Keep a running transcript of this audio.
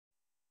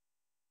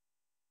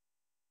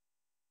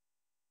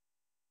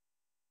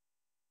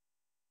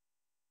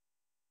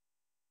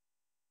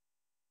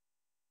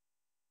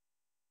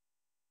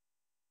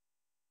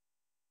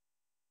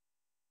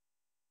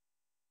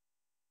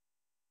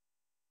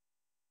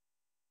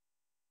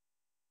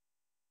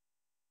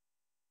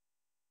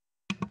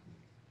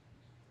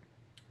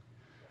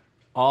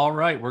All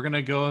right, we're going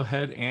to go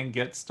ahead and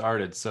get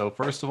started. So,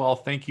 first of all,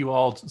 thank you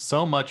all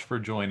so much for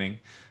joining.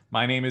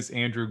 My name is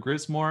Andrew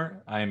Grismore.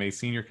 I am a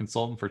senior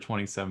consultant for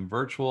 27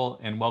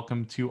 Virtual, and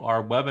welcome to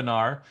our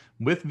webinar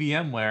with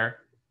VMware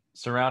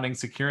surrounding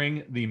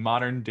securing the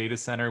modern data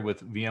center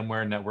with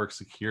VMware Network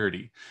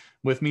Security.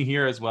 With me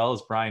here as well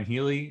is Brian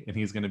Healy, and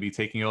he's going to be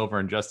taking over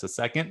in just a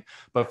second.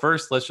 But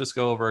first, let's just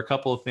go over a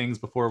couple of things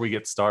before we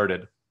get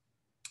started.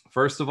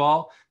 First of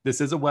all,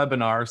 this is a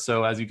webinar,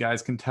 so as you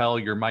guys can tell,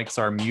 your mics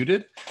are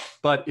muted.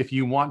 But if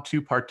you want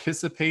to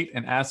participate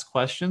and ask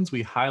questions,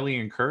 we highly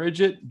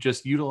encourage it.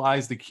 Just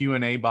utilize the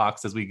Q&A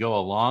box as we go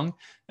along,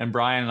 and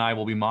Brian and I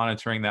will be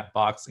monitoring that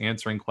box,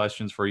 answering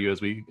questions for you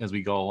as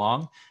we go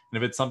along.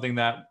 And if it's something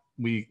that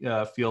we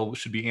feel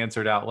should be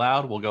answered out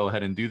loud, we'll go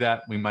ahead and do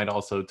that. We might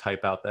also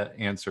type out that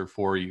answer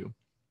for you.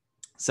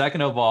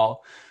 Second of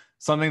all,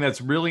 something that's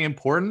really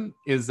important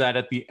is that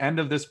at the end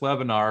of this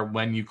webinar,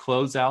 when you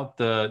close out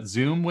the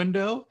Zoom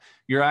window,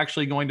 you're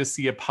actually going to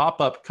see a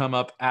pop-up come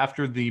up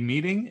after the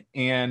meeting,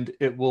 and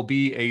it will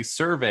be a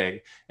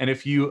survey. And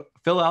if you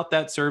fill out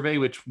that survey,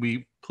 which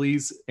we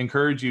please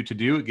encourage you to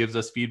do, it gives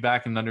us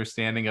feedback and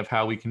understanding of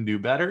how we can do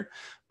better.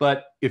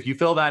 But if you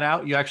fill that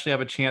out, you actually have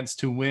a chance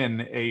to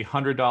win a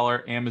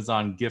 $100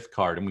 Amazon gift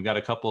card. And we've got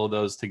a couple of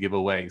those to give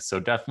away.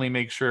 So definitely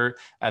make sure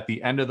at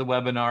the end of the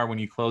webinar, when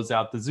you close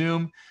out the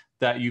Zoom,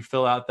 that you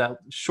fill out that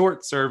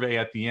short survey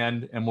at the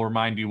end, and we'll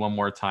remind you one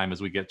more time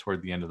as we get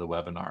toward the end of the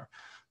webinar.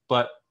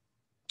 But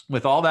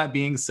with all that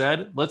being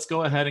said, let's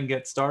go ahead and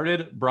get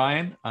started.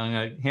 Brian, I'm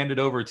going to hand it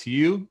over to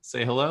you.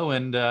 Say hello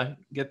and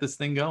get this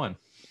thing going.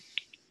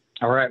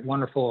 All right,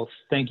 wonderful.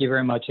 Thank you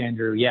very much,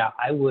 Andrew. Yeah,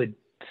 I would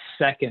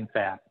second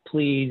that.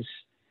 Please,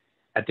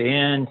 at the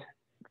end,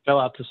 fill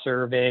out the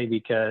survey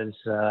because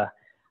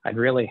I'd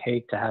really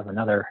hate to have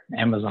another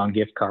Amazon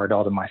gift card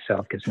all to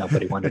myself because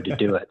nobody wanted to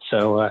do it.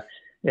 So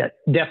yeah,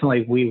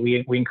 definitely,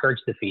 we encourage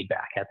the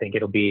feedback. I think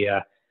it'll be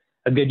a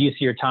good use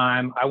of your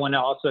time. I want to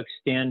also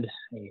extend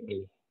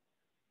a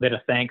bit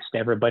of thanks to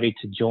everybody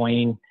to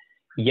join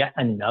yet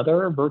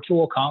another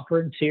virtual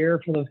conference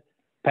here for the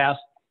past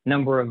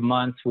number of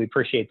months. We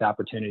appreciate the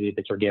opportunity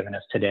that you're giving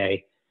us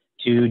today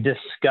to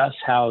discuss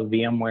how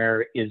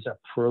VMware is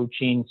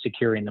approaching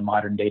securing the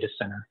modern data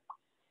center.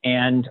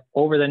 And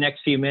over the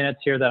next few minutes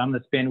here that I'm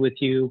going to spend with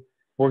you,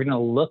 we're going to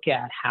look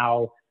at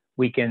how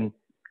we can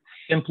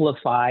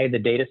simplify the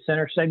data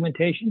center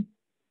segmentation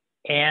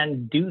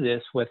and do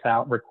this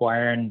without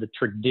requiring the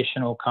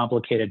traditional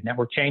complicated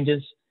network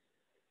changes,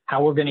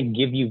 how we're going to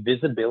give you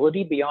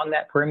visibility beyond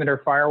that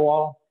perimeter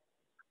firewall,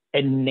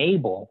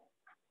 enable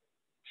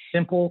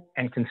simple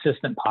and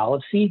consistent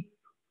policy,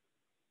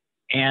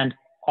 and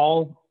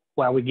all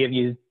while we give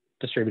you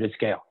distributed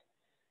scale.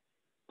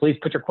 Please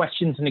put your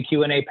questions in the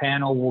Q&A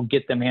panel. We'll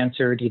get them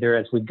answered either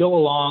as we go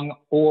along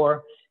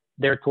or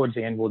there towards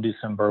the end, we'll do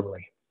some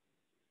verbally.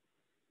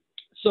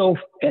 So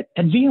at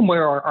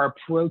VMware, our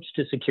approach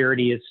to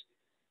security is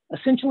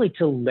essentially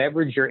to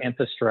leverage your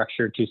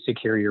infrastructure to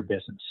secure your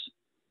business.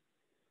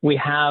 We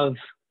have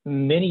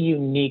many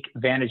unique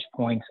vantage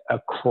points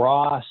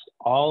across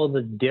all of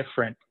the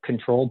different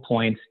control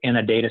points in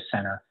a data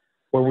center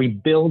where we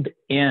build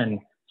in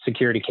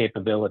security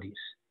capabilities.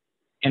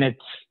 And it's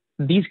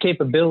these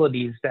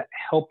capabilities that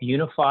help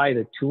unify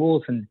the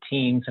tools and the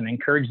teams and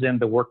encourage them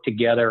to work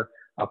together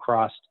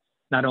across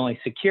not only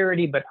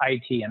security, but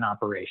IT and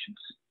operations.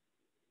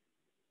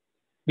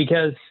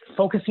 Because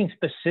focusing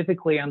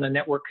specifically on the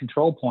network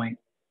control point,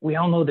 we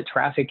all know that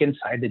traffic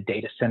inside the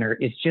data center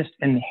is just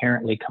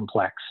inherently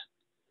complex.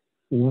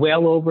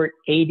 Well over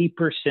 80%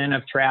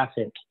 of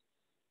traffic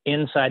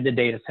inside the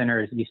data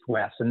center is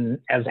east-west. And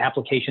as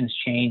applications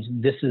change,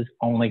 this is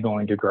only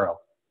going to grow.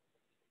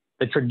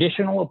 The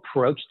traditional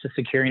approach to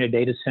securing a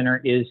data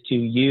center is to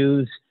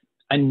use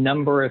a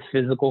number of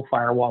physical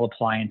firewall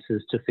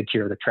appliances to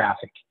secure the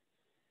traffic.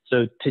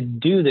 So to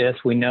do this,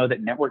 we know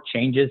that network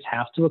changes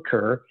have to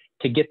occur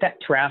to get that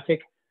traffic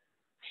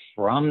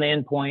from the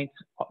endpoints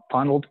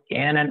funneled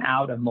in and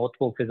out of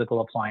multiple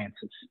physical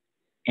appliances.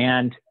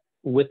 And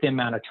with the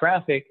amount of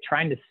traffic,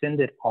 trying to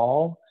send it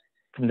all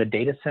from the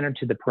data center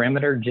to the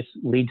perimeter just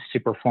leads to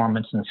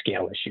performance and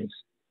scale issues.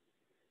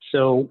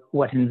 So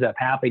what ends up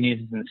happening is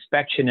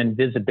inspection and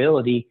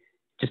visibility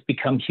just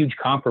become huge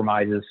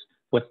compromises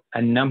with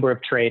a number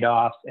of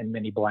trade-offs and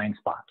many blind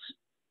spots.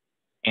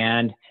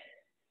 And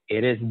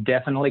it is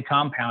definitely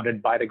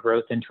compounded by the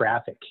growth in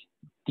traffic.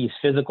 These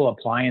physical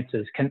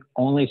appliances can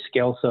only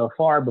scale so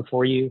far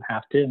before you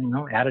have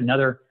to add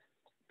another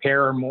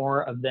pair or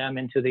more of them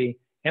into the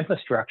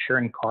infrastructure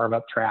and carve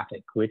up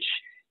traffic, which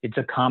it's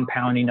a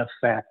compounding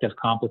effect of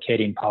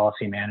complicating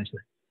policy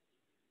management.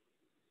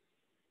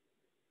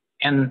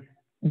 And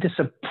this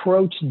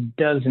approach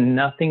does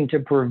nothing to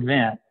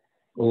prevent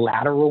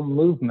lateral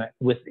movement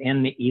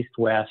within the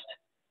east-west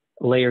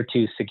layer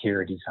 2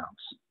 security zones.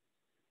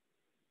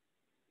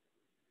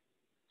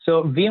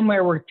 So at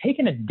VMware, we're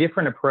taking a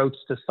different approach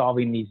to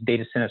solving these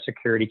data center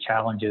security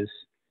challenges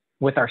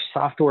with our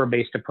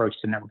software-based approach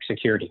to network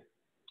security.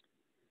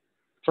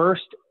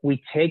 First,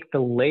 we take the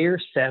layer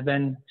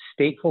 7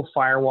 stateful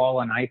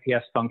firewall and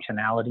IPS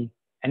functionality,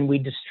 and we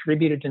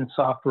distribute it in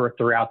software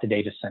throughout the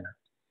data center.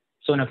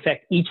 So in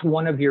effect, each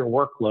one of your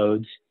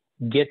workloads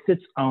gets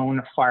its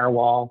own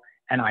firewall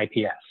and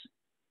IPS.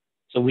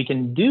 So we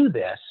can do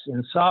this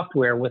in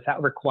software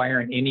without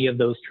requiring any of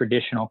those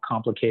traditional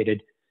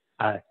complicated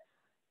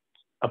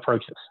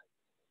approaches.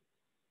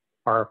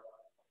 Our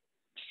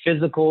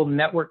physical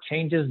network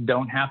changes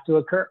don't have to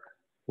occur.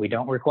 We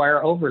don't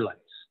require overlays.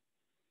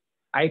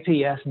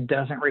 IPS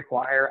doesn't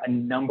require a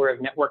number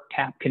of network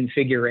tap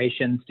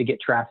configurations to get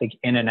traffic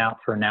in and out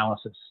for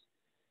analysis.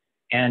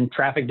 And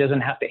traffic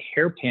doesn't have to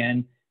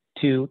hairpin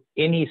to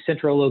any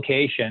central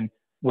location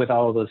with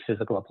all of those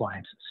physical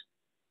appliances.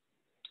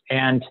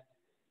 And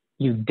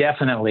you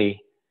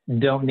definitely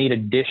don't need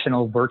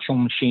additional virtual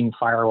machine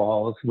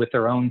firewalls with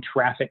their own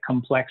traffic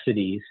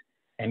complexities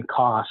and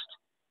cost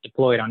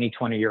deployed on each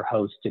one of your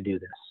hosts to do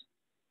this.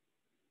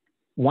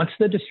 Once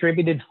the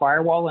distributed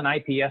firewall and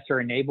IPS are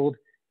enabled,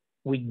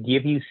 we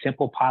give you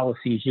simple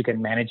policies you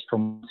can manage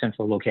from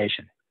central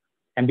location.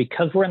 And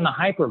because we're in the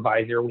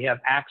hypervisor, we have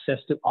access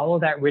to all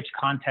of that rich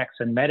context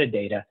and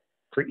metadata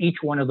for each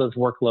one of those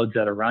workloads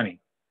that are running.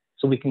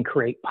 So we can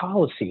create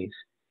policies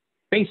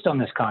based on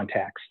this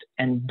context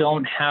and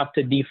don't have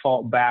to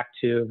default back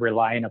to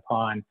relying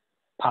upon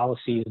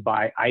policies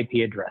by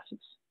IP addresses.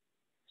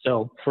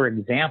 So for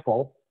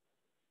example,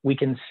 we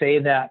can say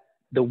that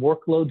the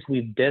workloads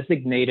we've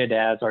designated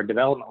as our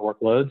development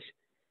workloads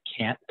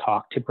can't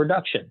talk to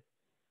production.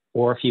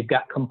 Or if you've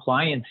got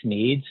compliance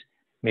needs,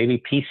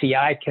 maybe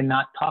PCI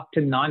cannot talk to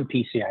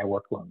non-PCI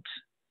workloads.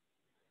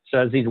 So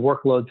as these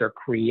workloads are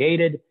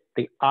created,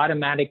 they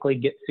automatically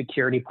get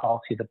security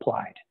policies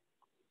applied.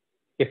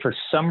 If for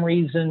some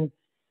reason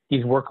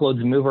these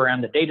workloads move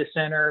around the data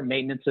center,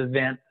 maintenance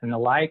events, and the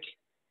like,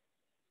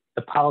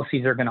 the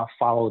policies are going to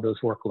follow those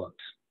workloads.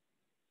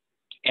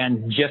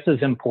 And just as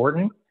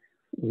important,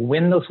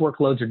 when those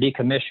workloads are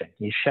decommissioned,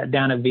 you shut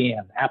down a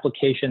VM,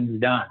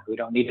 application's done, we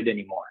don't need it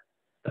anymore.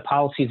 The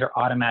policies are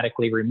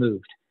automatically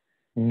removed.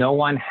 No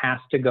one has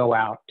to go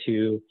out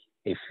to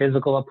a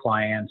physical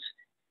appliance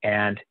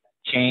and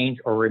change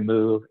or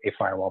remove a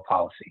firewall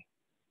policy.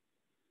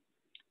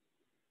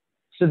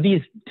 So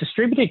these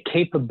distributed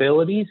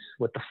capabilities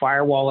with the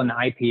firewall and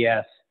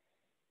IPS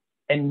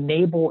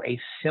enable a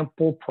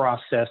simple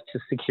process to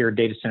secure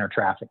data center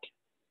traffic.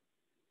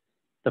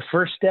 The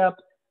first step,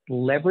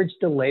 leverage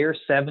the layer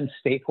 7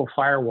 stateful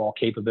firewall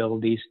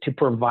capabilities to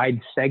provide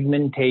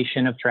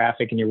segmentation of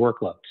traffic in your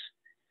workloads.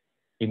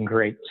 You can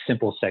create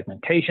simple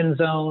segmentation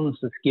zones.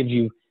 This gives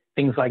you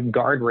things like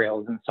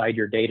guardrails inside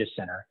your data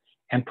center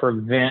and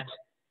prevent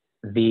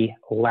the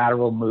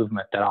lateral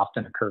movement that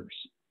often occurs.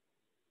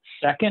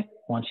 Second,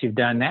 once you've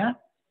done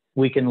that,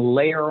 we can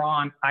layer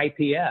on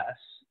IPS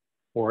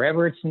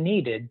wherever it's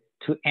needed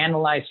to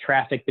analyze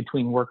traffic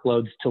between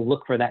workloads to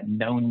look for that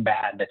known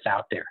bad that's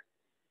out there.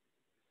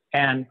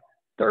 And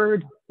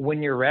third,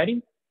 when you're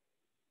ready,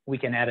 we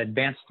can add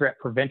advanced threat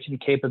prevention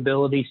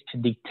capabilities to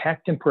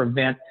detect and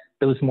prevent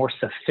those more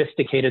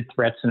sophisticated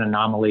threats and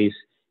anomalies,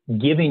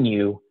 giving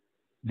you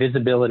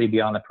visibility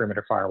beyond the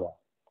perimeter firewall.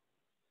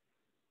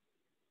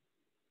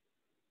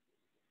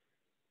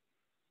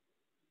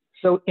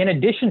 So in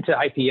addition to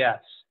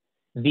IPS,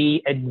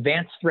 the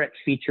advanced threat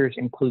features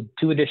include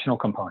 2 additional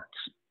components.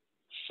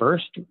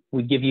 First,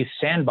 we give you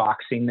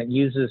sandboxing that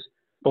uses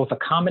both a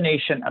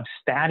combination of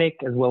static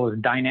as well as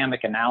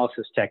dynamic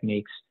analysis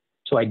techniques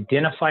to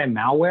identify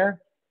malware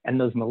and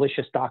those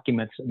malicious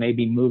documents that may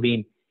be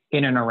moving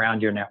in and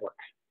around your network.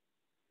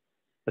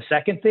 The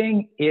second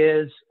thing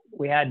is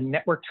we add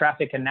network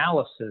traffic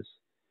analysis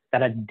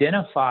that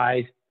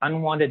identifies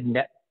unwanted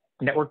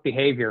network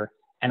behavior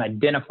and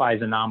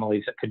identifies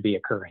anomalies that could be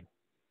occurring.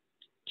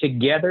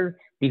 Together,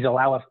 these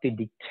allow us to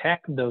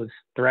detect those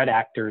threat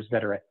actors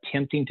that are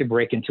attempting to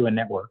break into a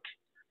network,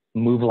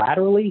 move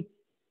laterally,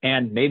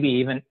 and maybe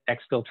even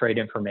exfiltrate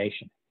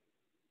information.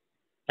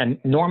 And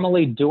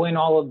normally doing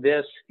all of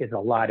this is a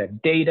lot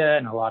of data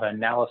and a lot of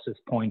analysis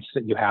points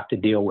that you have to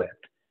deal with.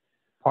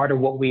 Part of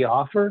what we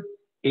offer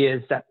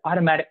is that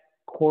automatic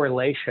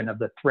correlation of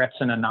the threats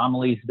and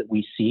anomalies that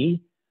we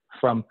see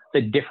from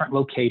the different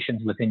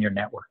locations within your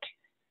network,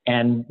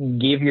 and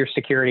give your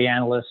security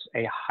analysts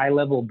a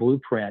high-level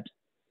blueprint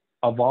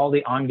of all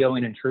the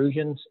ongoing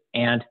intrusions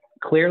and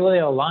clearly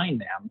align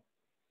them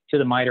to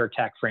the MITRE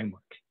ATT&CK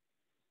framework.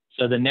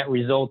 So the net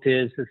result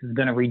is this is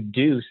going to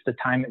reduce the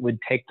time it would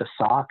take the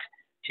SOC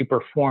to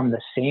perform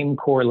the same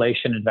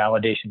correlation and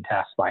validation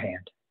tasks by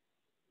hand.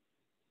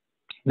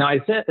 Now,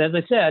 as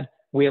I said,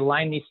 we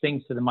align these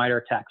things to the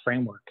MITRE ATT&CK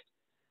framework.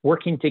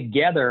 Working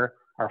together,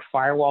 our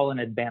firewall and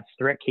advanced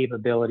threat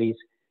capabilities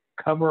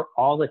cover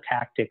all the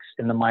tactics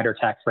in the MITRE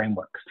ATT&CK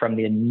framework, from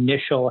the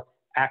initial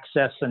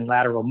access and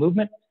lateral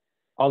movement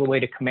all the way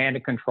to command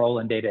and control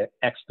and data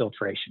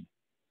exfiltration.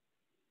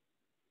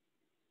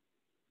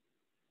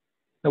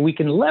 Now, we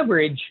can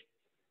leverage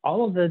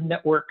all of the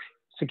network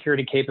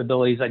security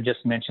capabilities I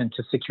just mentioned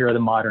to secure the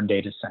modern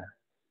data center.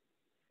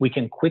 we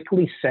can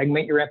quickly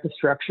segment your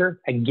infrastructure,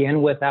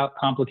 again, without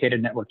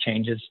complicated network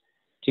changes,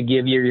 to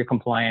give you your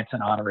compliance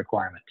and audit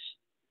requirements.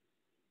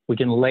 We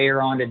can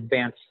layer on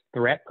advanced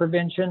threat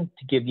prevention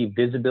to give you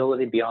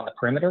visibility beyond the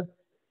perimeter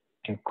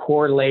and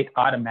correlate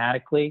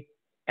automatically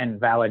and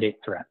validate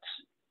threats.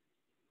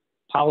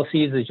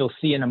 Policies, as you'll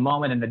see in a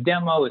moment in the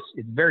demo, is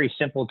very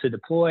simple to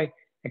deploy.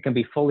 It can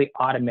be fully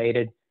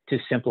automated to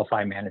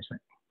simplify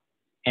management.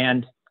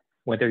 And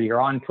whether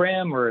you're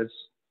on-prem or, as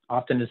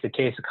often is the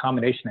case, a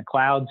combination of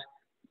clouds,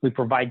 we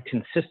provide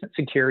consistent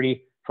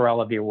security for all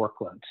of your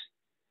workloads.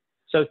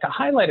 So to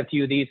highlight a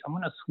few of these, I'm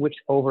going to switch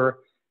over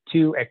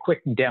to a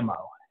quick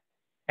demo.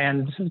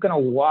 And this is going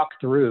to walk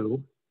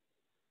through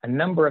a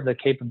number of the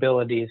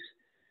capabilities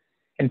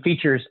and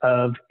features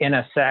of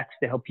NSX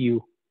to help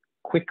you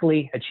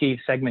quickly achieve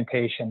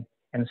segmentation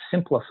and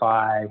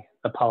simplify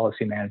the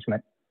policy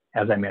management,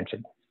 as I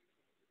mentioned.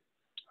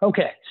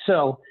 Okay,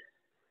 so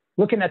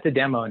looking at the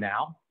demo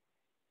now,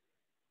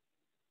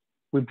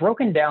 we've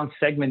broken down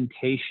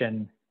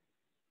segmentation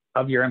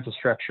of your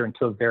infrastructure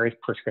into a very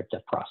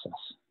prescriptive process,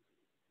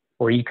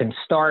 where you can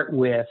start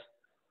with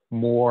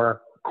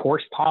more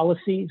coarse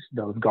policies,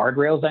 those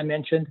guardrails I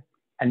mentioned,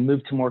 and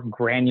move to more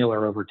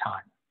granular over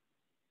time.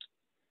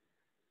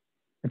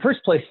 The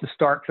first place to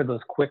start for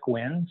those quick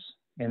wins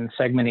in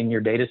segmenting your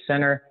data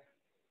center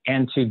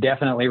and to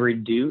definitely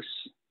reduce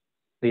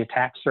the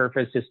attack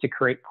surface is to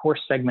create coarse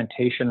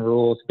segmentation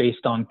rules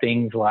based on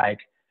things like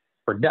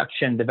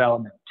production,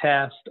 development,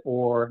 test,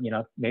 or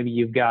maybe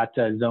you've got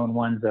zone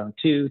 1, zone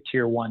 2,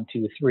 tier 1,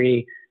 2,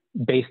 3,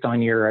 based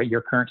on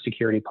your current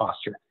security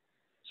posture.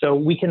 So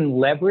we can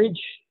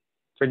leverage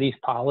for these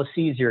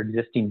policies your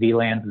existing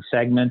VLANs and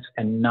segments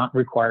and not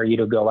require you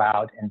to go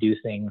out and do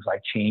things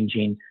like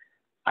changing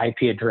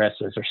IP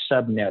addresses or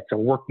subnets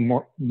or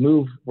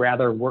move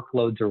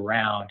workloads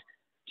around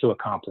to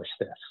accomplish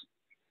this.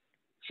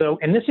 So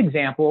in this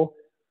example,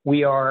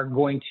 we are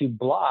going to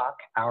block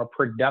our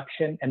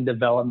production and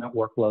development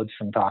workloads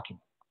from talking.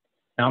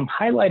 Now I'm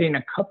highlighting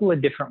a couple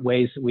of different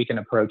ways that we can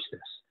approach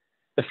this.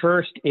 The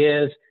first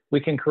is we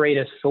can create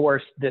a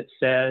source that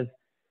says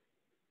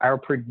our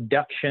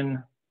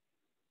production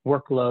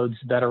workloads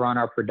that are on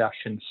our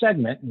production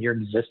segment, your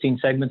existing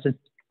segments, in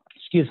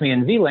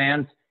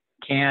VLANs,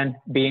 can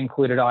be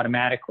included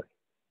automatically.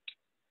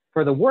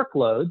 For the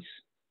workloads,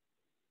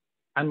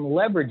 I'm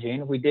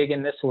leveraging, if we dig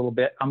in this a little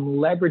bit, I'm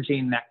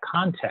leveraging that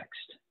context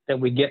that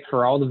we get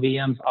for all the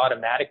VMs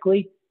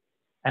automatically,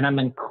 and I'm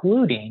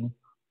including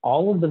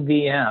all of the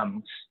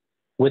VMs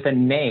with a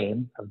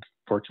name, a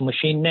virtual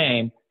machine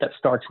name, that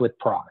starts with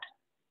prod.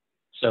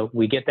 So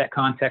we get that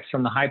context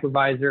from the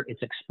hypervisor,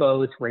 it's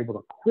exposed, we're able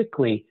to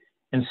quickly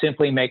and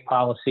simply make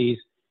policies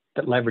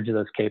that leverage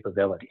those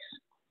capabilities.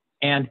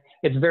 And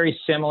it's very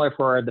similar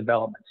for our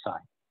development side.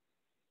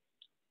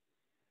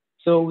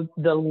 So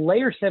the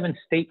layer 7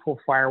 stateful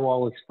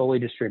firewall is fully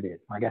distributed.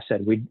 Like I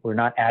said, we're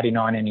not adding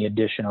on any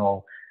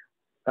additional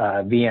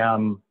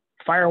VM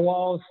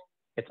firewalls.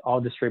 It's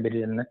all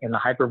distributed in the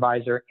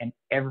hypervisor, and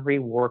every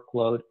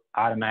workload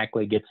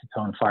automatically gets its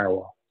own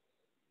firewall.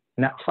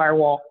 And that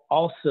firewall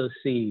also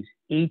sees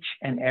each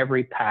and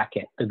every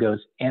packet that goes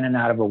in and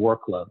out of a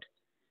workload.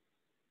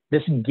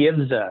 This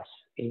gives us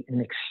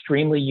an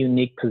extremely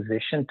unique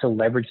position to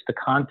leverage the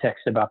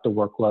context about the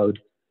workload,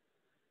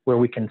 where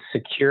we can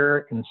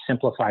secure and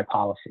simplify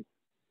policy.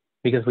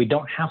 Because we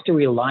don't have to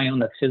rely on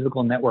the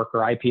physical network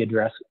or IP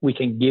address, we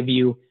can give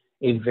you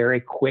a very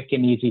quick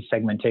and easy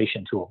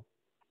segmentation tool.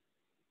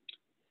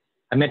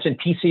 I mentioned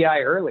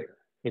PCI earlier.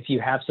 If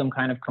you have some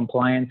kind of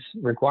compliance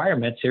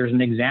requirements, here's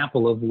an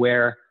example of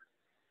where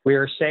we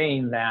are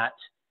saying that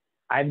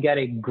I've got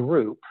a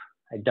group,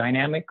 a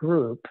dynamic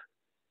group,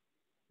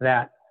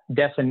 that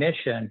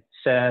definition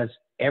says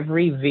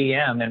every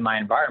VM in my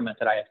environment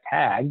that I have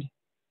tagged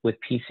with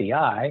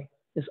PCI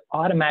is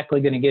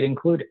automatically going to get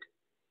included.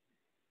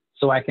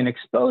 So I can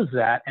expose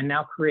that and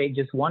now create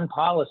just one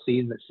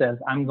policy that says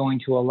I'm going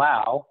to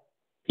allow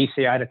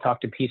PCI to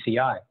talk to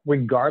PCI,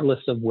 regardless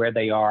of where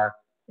they are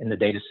in the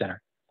data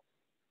center.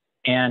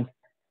 And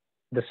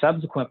the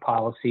subsequent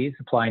policies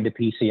applying to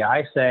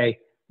PCI say,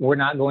 we're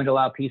not going to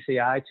allow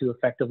PCI to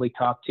effectively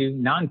talk to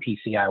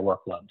non-PCI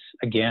workloads.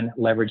 Again,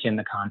 leveraging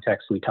the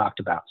context we talked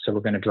about. So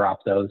we're going to drop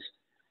those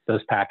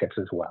packets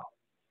as well.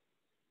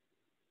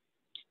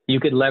 You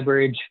could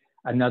leverage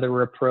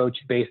another approach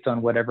based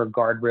on whatever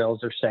guardrails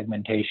or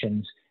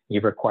segmentations you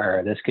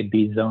require. This could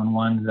be zone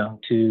 1, zone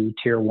 2,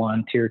 tier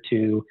 1, tier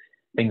 2,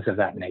 things of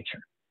that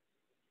nature.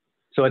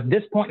 So at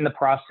this point in the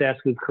process,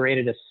 we've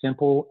created a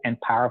simple and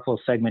powerful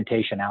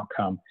segmentation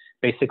outcome,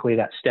 basically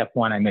that step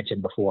 1 I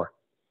mentioned before.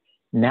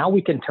 Now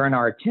we can turn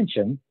our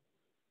attention,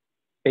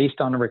 based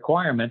on the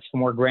requirements for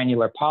more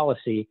granular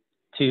policy,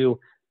 to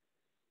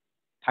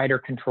tighter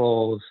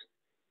controls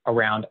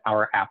around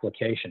our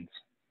applications.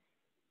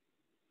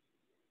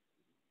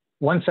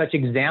 One such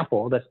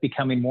example that's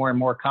becoming more and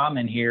more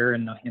common here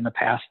in the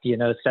past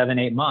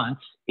 7-8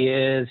 months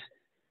is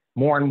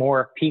more and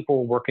more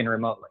people working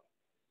remotely.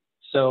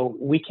 So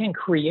we can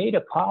create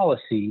a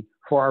policy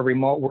for our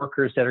remote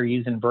workers that are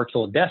using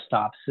virtual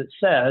desktops, it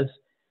says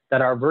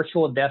that our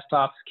virtual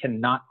desktops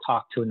cannot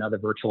talk to another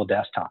virtual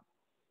desktop.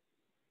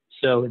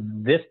 So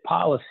this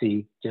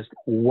policy, just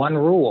one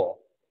rule,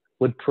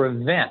 would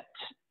prevent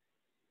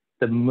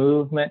the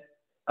movement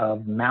of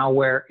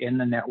malware in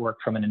the network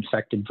from an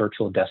infected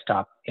virtual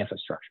desktop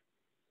infrastructure.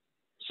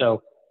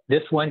 So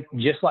this one,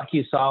 just like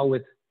you saw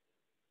with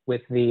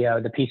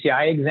the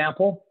PCI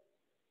example,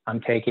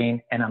 I'm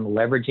taking and I'm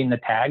leveraging the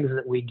tags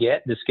that we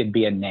get. This could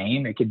be a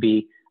name. It could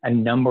be a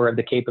number of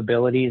the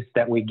capabilities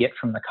that we get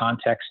from the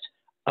context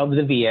of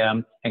the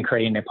VM and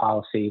creating a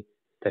policy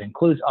that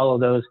includes all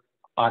of those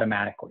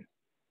automatically.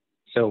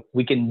 So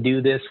we can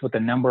do this with a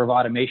number of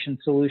automation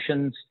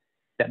solutions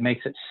that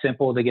makes it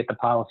simple to get the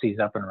policies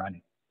up and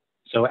running.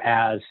 So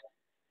as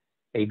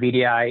a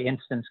VDI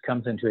instance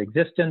comes into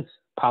existence,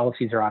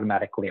 policies are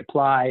automatically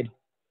applied.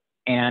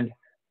 And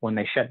when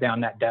they shut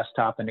down that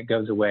desktop and it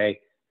goes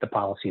away, the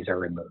policies are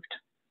removed.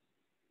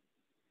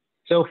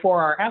 So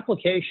for our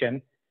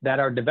application that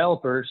our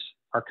developers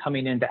are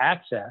coming in to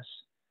access,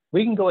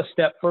 we can go a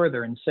step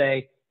further and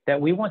say that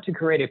we want to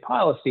create a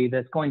policy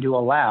that's going to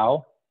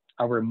allow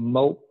our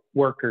remote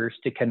workers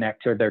to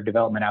connect to their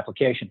development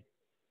application.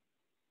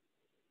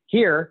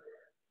 Here,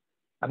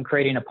 I'm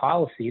creating a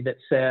policy that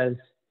says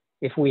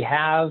if we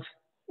have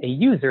a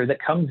user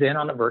that comes in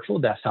on a virtual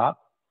desktop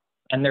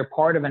and they're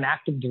part of an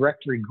Active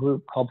Directory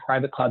group called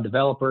Private Cloud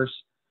Developers,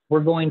 we're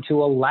going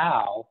to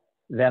allow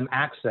them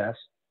access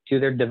to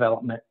their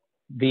development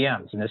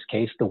VMs, in this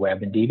case, the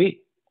web and DB.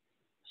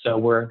 So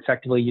we're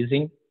effectively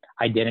using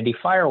identity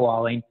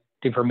firewalling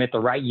to permit the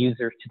right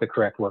users to the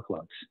correct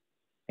workloads.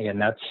 And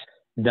that's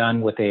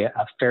done with a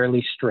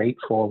fairly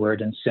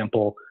straightforward and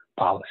simple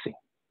policy.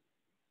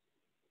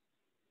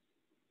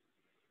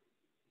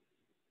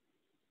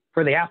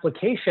 For the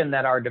application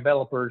that our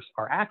developers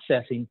are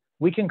accessing,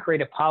 we can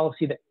create a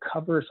policy that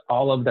covers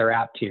all of their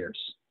app tiers.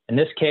 In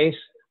this case,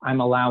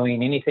 I'm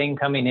allowing anything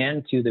coming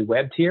in to the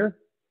web tier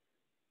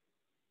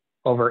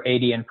over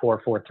 80 and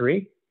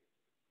 443.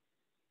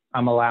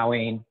 I'm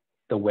allowing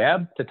the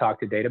web to talk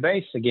to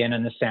database. Again,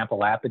 in the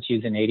sample app, it's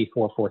using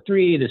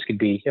 8443. This could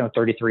be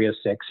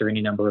 3306 or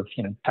any number of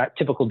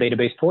typical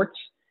database ports.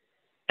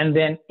 And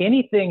then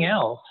anything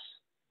else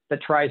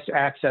that tries to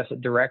access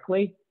it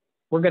directly,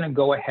 we're going to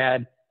go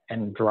ahead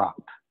and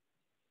drop.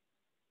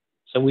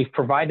 So we've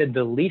provided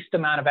the least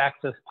amount of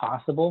access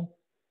possible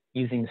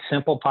using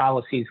simple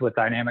policies with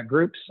dynamic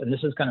groups, and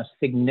this is going to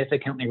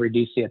significantly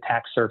reduce the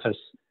attack surface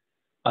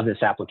of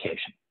this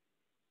application.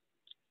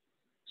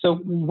 So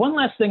one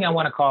last thing I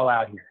want to call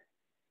out here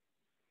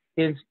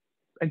is,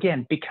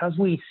 again, because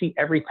we see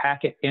every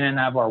packet in and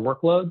out of our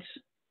workloads,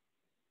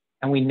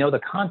 and we know the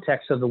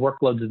context of the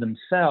workloads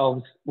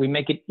themselves, we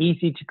make it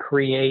easy to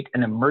create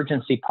an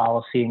emergency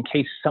policy in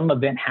case some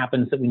event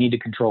happens that we need to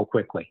control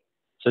quickly.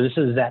 So this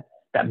is that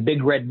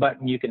big red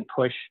button you can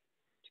push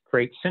to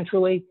create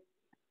centrally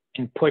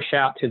and push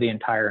out to the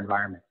entire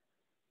environment.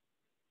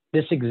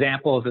 This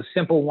example is a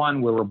simple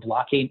one where we're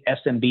blocking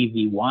SMB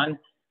v1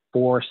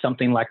 for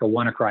something like a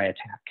WannaCry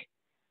attack.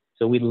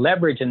 So we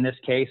leverage, in this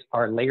case,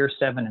 our layer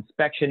 7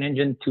 inspection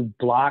engine to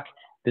block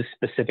this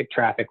specific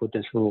traffic with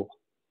this rule.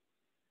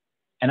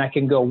 And I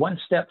can go one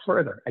step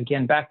further.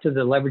 Again, back to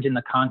the leveraging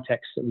the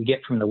context that we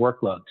get from the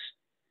workloads.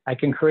 I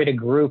can create a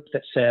group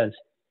that says,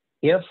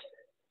 if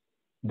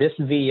this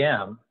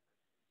VM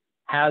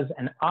has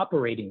an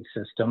operating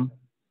system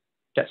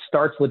that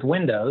starts with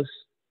Windows,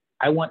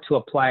 I want to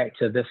apply it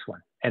to this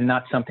one, and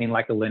not something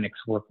like a Linux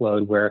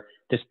workload where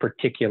this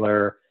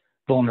particular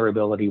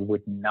vulnerability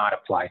would not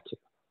apply to.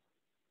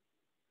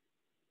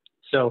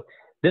 So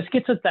this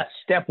gets us that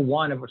step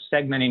one of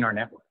segmenting our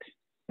network.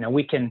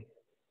 We can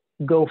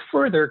go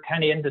further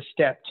kind of into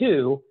step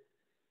 2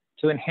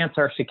 to enhance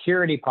our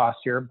security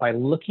posture by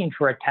looking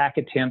for attack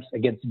attempts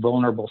against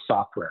vulnerable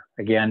software.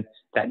 Again,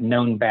 that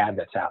known bad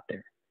that's out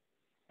there.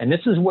 And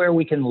this is where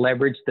we can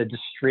leverage the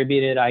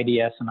distributed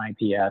IDS and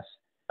IPS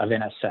of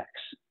NSX.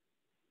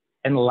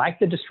 And like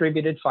the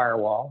distributed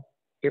firewall,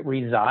 it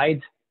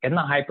resides in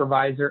the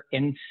hypervisor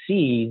and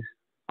sees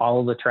all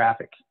of the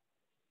traffic.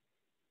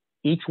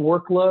 Each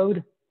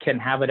workload can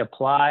have it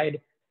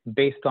applied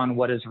based on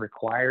what is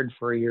required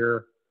for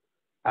your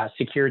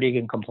security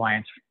and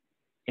compliance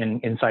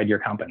inside your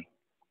company.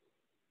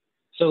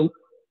 So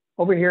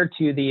over here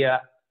to the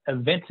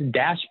events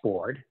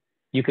dashboard,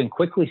 you can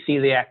quickly see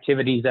the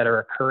activities that are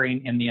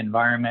occurring in the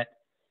environment.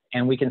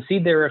 And we can see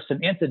there are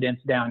some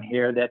incidents down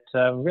here that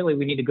really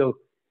we need to go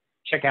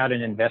check out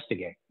and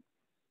investigate.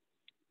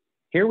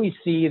 Here we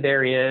see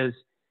there is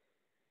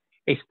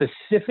a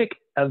specific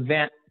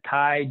event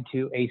tied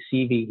to a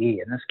CVE.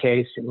 In this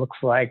case, it looks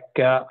like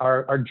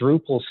our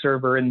Drupal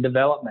server in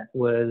development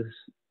was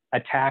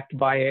attacked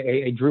by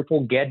a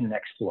Drupal Geddon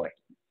exploit.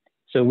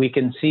 So we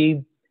can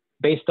see,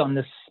 based on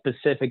this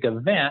specific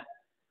event,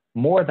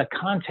 more of the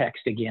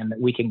context, again, that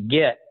we can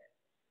get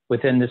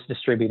within this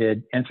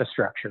distributed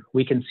infrastructure.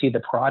 We can see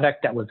the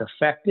product that was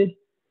affected.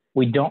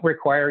 We don't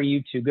require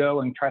you to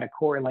go and try to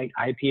correlate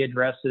IP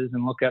addresses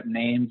and look up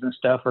names and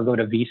stuff, or go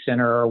to vCenter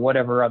or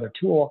whatever other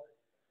tool.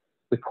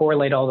 we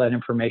correlate all that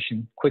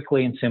information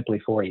quickly and simply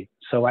for you.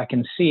 So I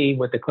can see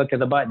with the click of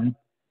the button,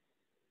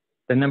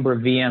 the number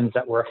of VMs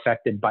that were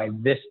affected by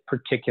this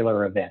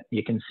particular event.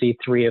 You can see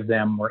 3 of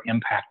them were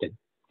impacted.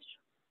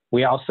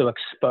 We also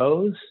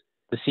expose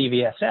the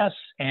CVSS,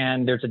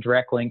 and there's a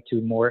direct link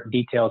to more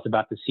details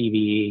about the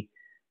CVE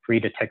for you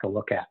to take a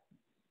look at.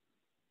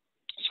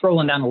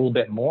 Scrolling down a little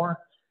bit more,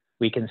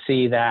 we can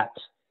see that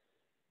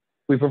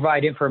we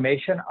provide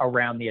information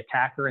around the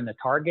attacker and the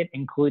target,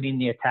 including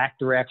the attack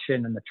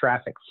direction and the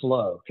traffic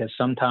flow, because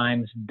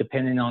sometimes,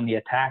 depending on the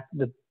attack,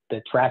 the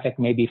traffic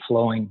may be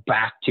flowing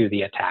back to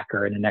the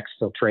attacker in an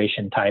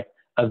exfiltration type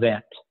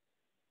event.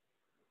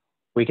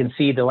 We can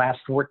see the last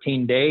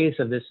 14 days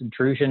of this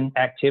intrusion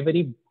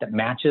activity that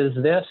matches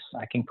this.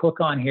 I can click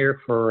on here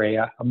for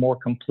a more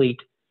complete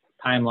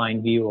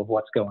timeline view of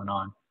what's going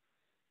on.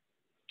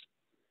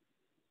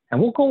 And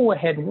we'll go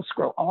ahead and we'll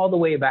scroll all the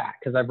way back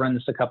because I've run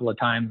this a couple of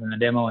times in the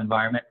demo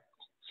environment.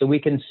 So we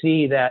can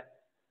see that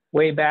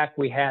way back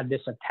we had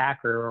this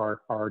attacker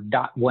or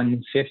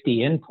 .150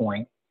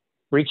 endpoint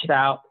reached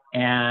out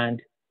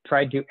and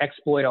tried to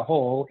exploit a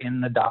hole in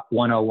the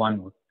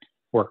 .101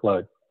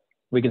 workload.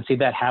 We can see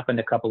that happened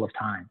a couple of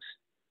times.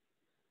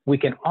 We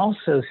can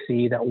also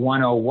see that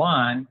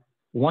 101,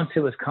 once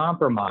it was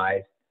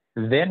compromised,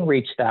 then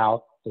reached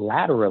out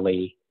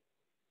laterally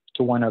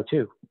to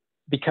 102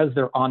 because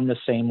they're on the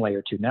same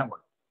layer 2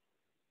 network.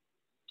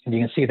 And you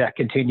can see that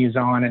continues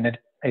on and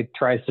it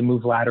tries to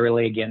move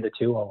laterally again to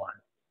 201.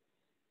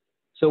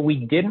 So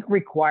we didn't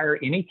require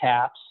any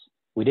taps.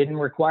 We didn't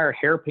require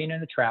hairpin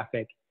in the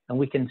traffic. And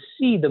we can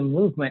see the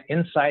movement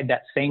inside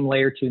that same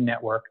layer 2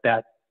 network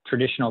that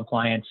traditional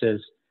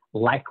appliances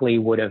likely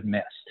would have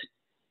missed,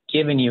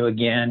 giving you,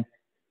 again,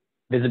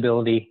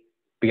 visibility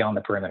beyond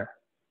the perimeter.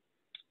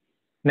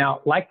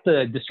 Now, like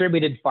the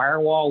distributed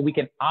firewall, we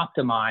can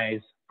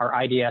optimize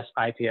our IDS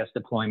IPS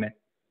deployment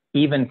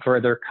even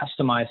further,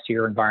 customized to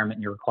your environment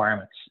and your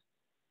requirements.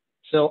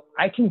 So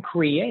I can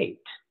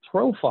create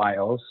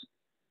profiles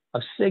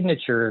of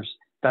signatures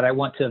that I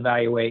want to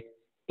evaluate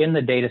in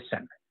the data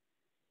center.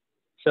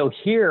 So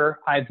here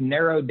I've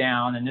narrowed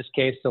down, in this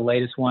case, the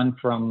latest one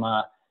from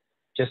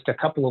just a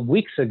couple of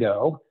weeks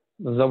ago.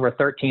 It was over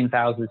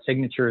 13,000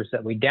 signatures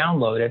that we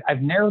downloaded.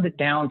 I've narrowed it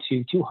down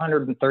to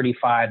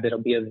 235 that'll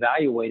be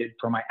evaluated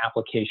for my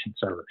application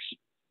servers.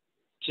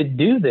 To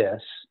do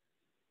this,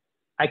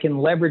 I can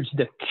leverage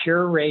the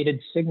curated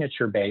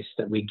signature base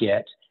that we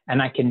get,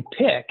 and I can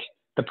pick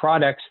the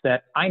products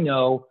that I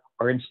know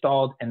are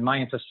installed in my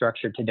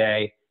infrastructure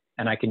today,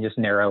 and I can just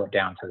narrow it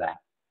down to that.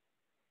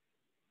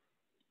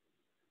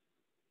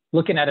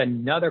 Looking at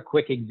another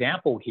quick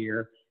example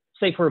here,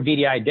 say for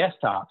VDI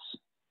desktops,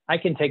 I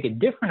can take a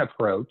different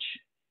approach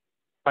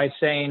by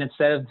saying,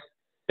 instead of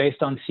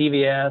based on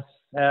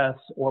CVSS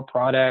or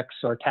products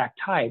or attack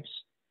types,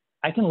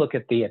 I can look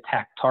at the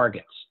attack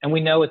targets. And we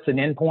know it's an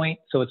endpoint,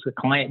 so it's a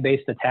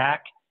client-based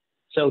attack.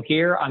 So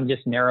here I'm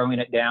just narrowing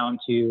it down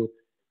to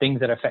things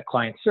that affect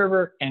client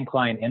server and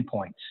client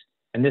endpoints.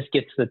 And this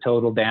gets the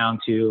total down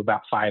to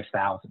about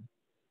 5,000.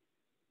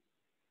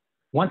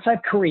 Once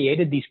I've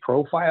created these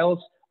profiles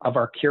of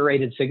our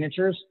curated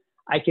signatures,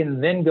 I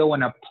can then go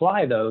and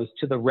apply those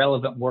to the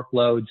relevant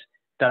workloads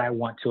that I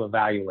want to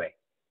evaluate.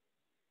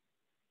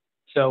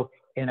 So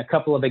in a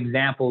couple of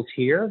examples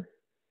here,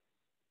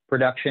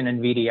 production and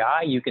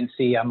VDI, you can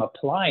see I'm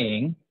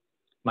applying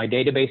my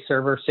database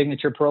server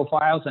signature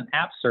profiles and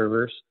app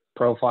servers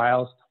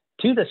profiles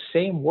to the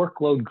same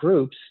workload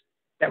groups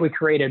that we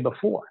created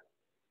before.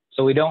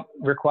 So we don't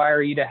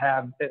require you to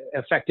have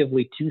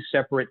effectively 2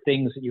 separate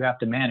things that you have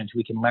to manage.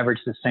 We can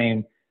leverage the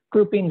same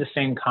grouping, the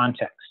same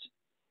context.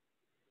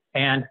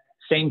 And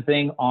same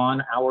thing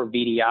on our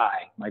VDI.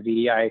 My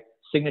VDI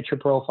signature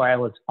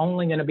profile is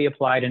only going to be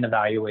applied and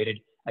evaluated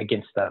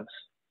against those.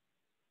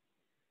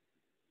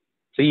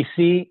 So you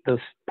see those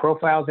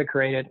profiles I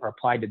created are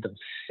applied to the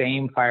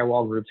same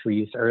firewall groups we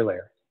used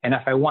earlier. And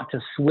if I want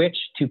to switch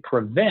to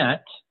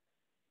prevent,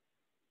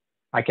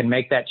 I can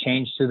make that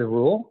change to the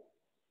rule.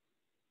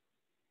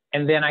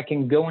 And then I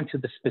can go into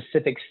the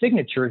specific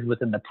signatures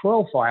within the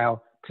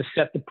profile to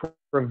set the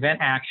prevent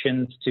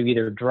actions to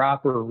either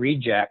drop or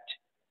reject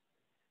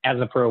as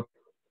appropriate.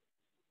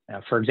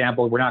 For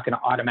example, we're not going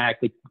to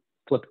automatically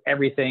flip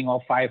everything,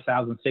 all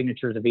 5,000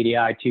 signatures of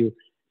VDI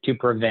to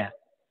prevent.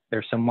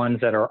 There's some ones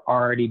that are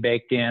already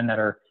baked in that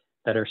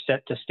are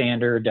set to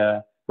standard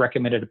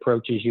recommended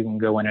approaches. You can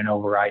go in and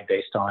override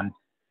based on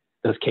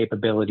those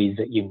capabilities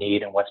that you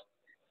need and what's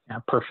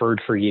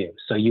preferred for you.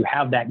 So you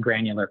have that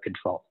granular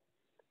control.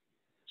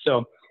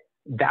 So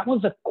that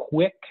was a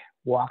quick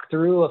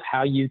walkthrough of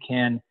how you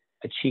can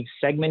achieve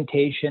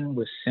segmentation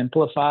with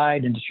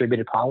simplified and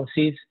distributed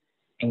policies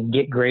and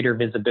get greater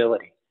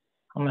visibility.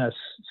 I'm going to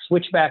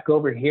switch back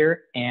over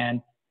here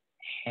and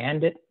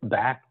hand it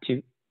back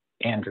to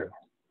Andrew.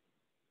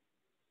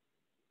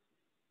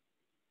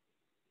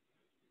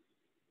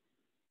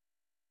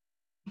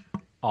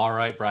 All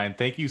right, Brian,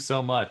 thank you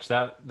so much.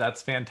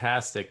 That's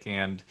fantastic.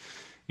 And,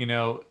 you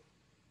know,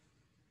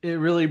 it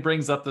really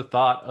brings up the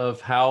thought of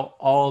how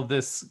all of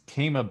this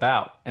came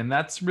about. And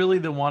that's really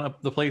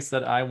the place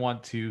that I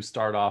want to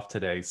start off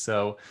today.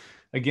 So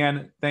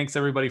again, thanks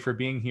everybody for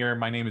being here.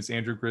 My name is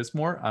Andrew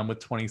Grismore. I'm with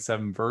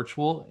 27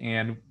 Virtual,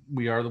 and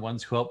we are the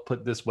ones who helped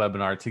put this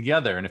webinar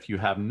together. And if you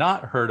have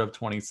not heard of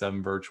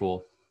 27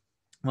 Virtual,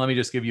 let me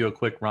just give you a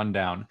quick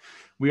rundown.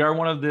 We are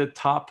one of the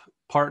top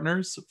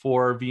partners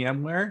for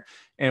VMware,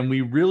 and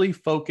we really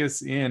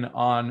focus in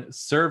on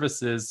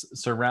services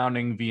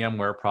surrounding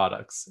VMware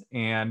products.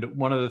 And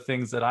one of the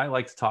things that I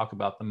like to talk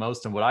about the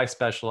most and what I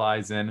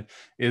specialize in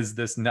is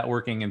this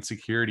networking and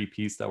security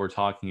piece that we're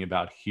talking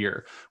about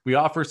here. We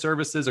offer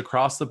services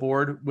across the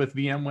board with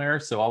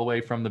VMware, so all the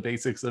way from the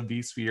basics of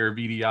vSphere,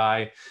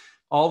 VDI,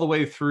 all the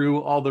way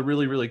through all the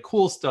really, really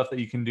cool stuff that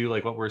you can do,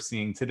 like what we're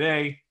seeing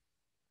today,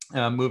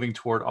 moving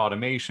toward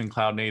automation,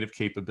 cloud native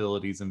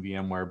capabilities in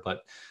VMware.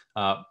 But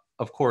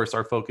of course,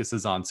 our focus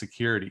is on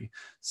security.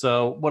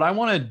 So what I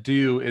want to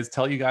do is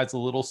tell you guys a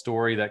little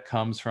story that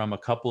comes from a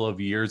couple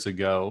of years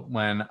ago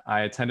when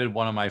I attended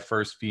one of my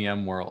first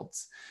VM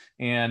Worlds.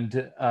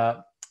 And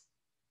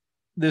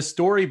this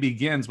story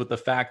begins with the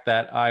fact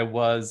that I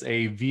was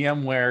a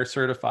VMware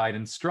certified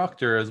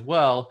instructor as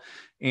well.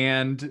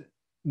 And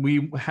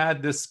we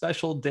had this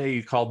special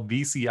day called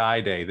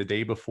VCI Day, the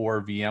day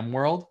before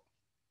VMworld.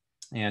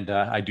 And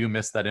I do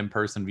miss that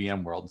in-person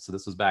VMworld. So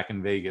this was back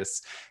in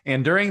Vegas.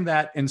 And during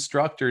that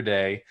instructor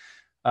day,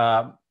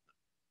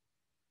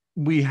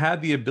 we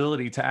had the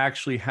ability to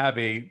actually have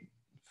a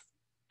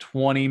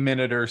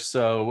 20-minute or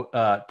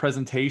so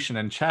presentation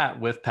and chat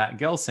with Pat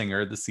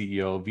Gelsinger, the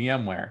CEO of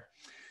VMware.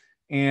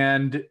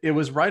 And it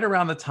was right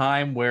around the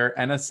time where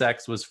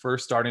NSX was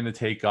first starting to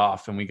take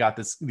off, and we got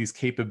these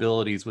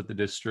capabilities with the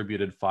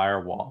distributed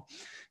firewall.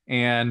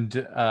 And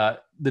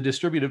the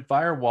distributed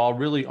firewall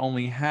really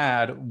only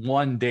had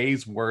 1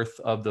 day's worth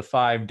of the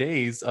 5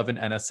 days of an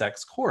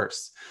NSX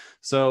course.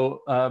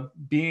 So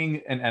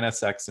being an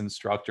NSX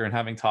instructor and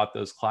having taught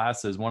those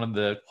classes, one of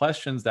the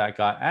questions that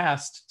got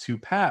asked to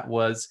Pat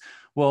was,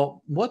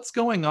 well, what's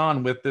going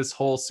on with this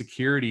whole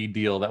security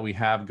deal that we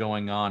have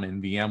going on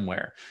in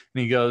VMware?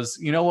 And he goes,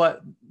 you know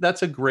what?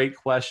 That's a great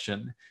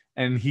question.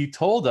 And he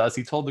told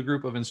the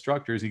group of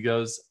instructors, he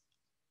goes,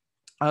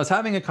 I was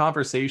having a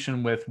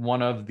conversation with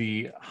one of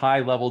the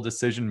high-level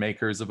decision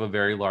makers of a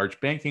very large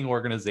banking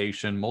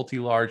organization,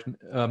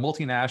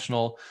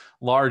 multinational,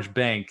 large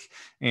bank,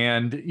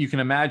 and you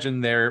can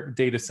imagine their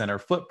data center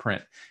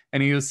footprint.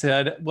 And he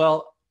said,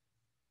 well,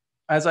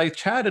 as I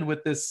chatted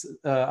with this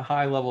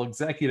high-level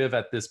executive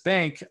at this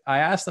bank, I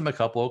asked them a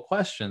couple of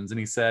questions, and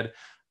he said,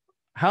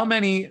 how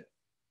many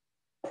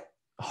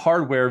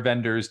hardware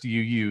vendors do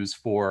you use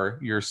for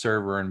your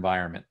server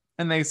environment?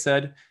 And they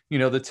said, you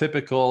know, the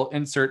typical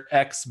insert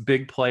X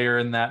big player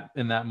in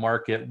that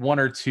market, 1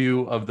 or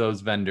 2 of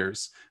those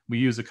vendors. We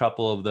use a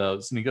couple of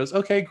those. And he goes,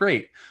 okay,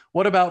 great.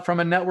 What about from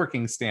a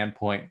networking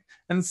standpoint?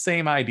 And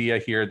same idea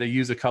here. They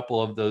use a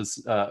couple of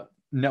those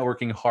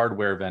networking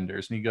hardware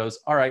vendors. And he goes,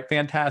 all right,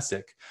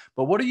 fantastic.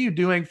 But what are you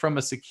doing from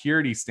a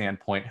security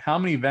standpoint? How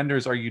many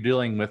vendors are you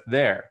dealing with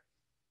there?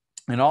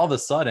 And all of a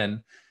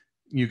sudden,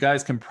 you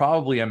guys can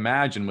probably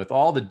imagine, with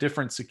all the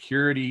different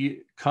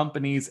security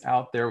companies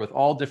out there with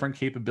all different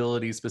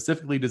capabilities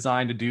specifically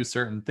designed to do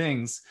certain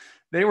things,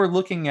 they were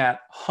looking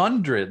at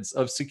hundreds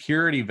of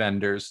security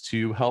vendors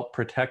to help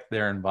protect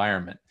their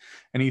environment.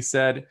 And he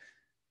said,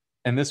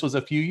 and this was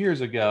a few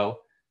years ago,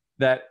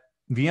 that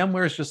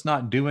VMware is just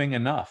not doing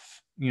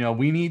enough. You know,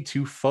 we need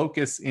to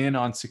focus in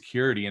on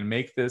security and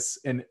make this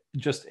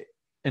just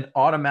an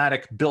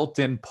automatic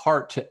built-in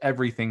part to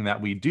everything that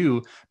we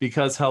do,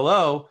 because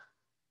hello,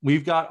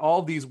 we've got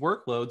all these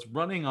workloads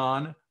running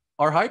on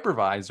our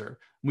hypervisor.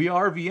 We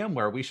are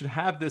VMware. We should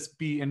have this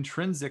be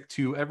intrinsic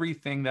to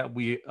everything that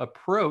we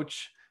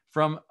approach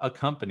from a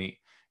company.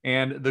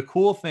 And the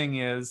cool thing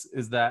is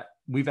that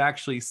we've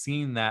actually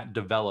seen that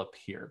develop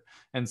here.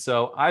 And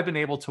so I've been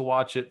able to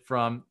watch it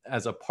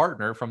as a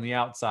partner from the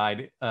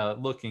outside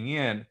looking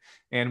in.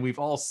 And we've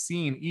all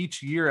seen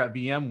each year at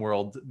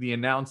VMworld the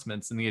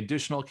announcements and the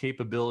additional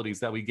capabilities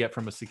that we get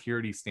from a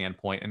security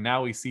standpoint. And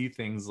now we see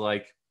things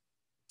like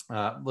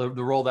the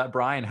role that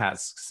Brian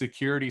has,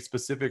 security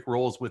specific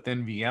roles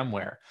within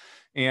VMware.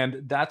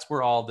 And that's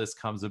where all this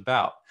comes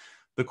about.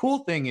 The cool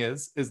thing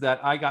is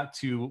that I got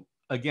to,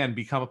 again,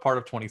 become a part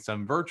of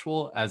 27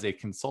 Virtual as a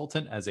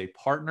consultant, as a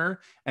partner,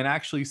 and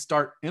actually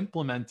start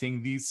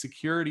implementing these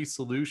security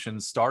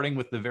solutions, starting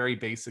with the very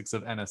basics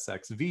of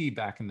NSX-V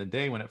back in the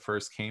day when it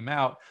first came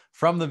out,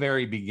 from the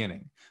very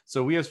beginning.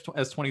 So we as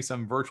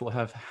 27 Virtual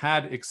have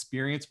had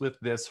experience with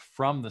this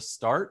from the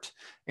start,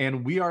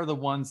 and we are the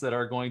ones that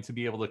are going to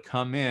be able to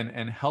come in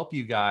and help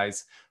you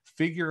guys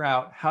figure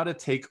out how to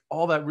take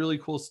all that really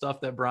cool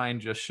stuff that Brian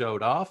just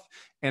showed off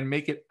and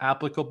make it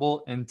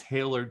applicable and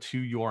tailored to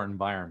your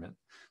environment.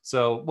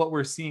 So what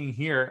we're seeing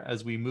here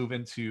as we move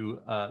into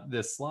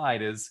this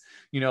slide is,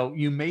 you know,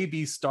 you may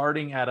be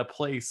starting at a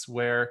place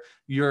where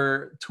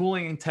your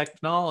tooling and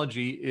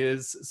technology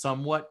is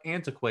somewhat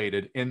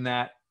antiquated in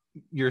that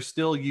you're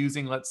still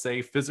using, let's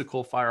say,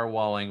 physical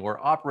firewalling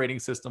or operating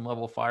system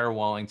level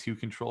firewalling to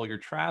control your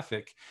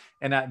traffic.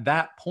 And at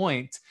that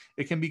point,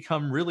 it can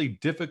become really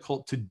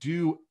difficult to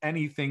do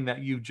anything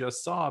that you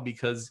just saw,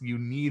 because you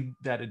need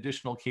that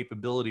additional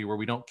capability where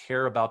we don't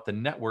care about the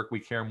network, we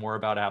care more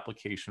about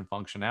application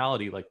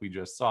functionality, like we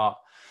just saw.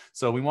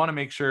 So we want to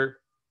make sure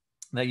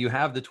that you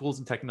have the tools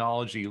and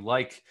technology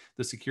like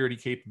the security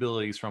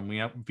capabilities from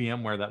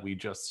VMware that we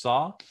just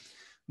saw.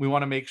 We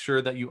want to make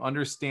sure that you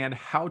understand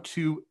how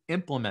to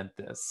implement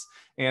this.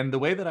 And the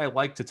way that I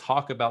like to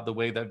talk about the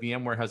way that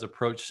VMware has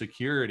approached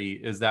security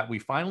is that we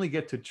finally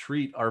get to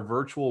treat our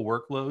virtual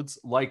workloads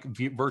like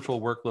virtual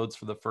workloads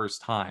for the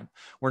first time.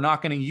 We're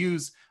not going to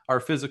use our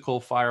physical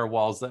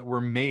firewalls that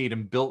were made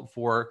and built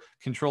for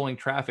controlling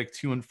traffic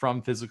to and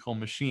from physical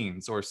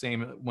machines, or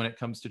same when it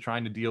comes to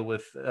trying to deal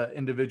with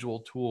individual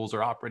tools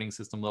or operating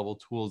system level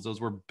tools. Those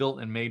were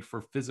built and made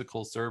for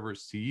physical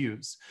servers to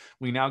use.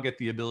 We now get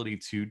the ability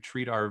to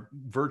treat our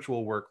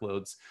virtual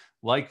workloads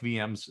like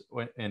VMs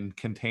and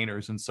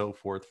containers and so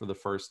forth for the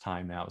first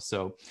time now.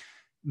 So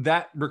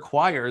that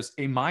requires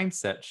a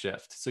mindset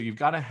shift. So you've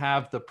got to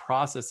have the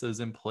processes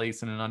in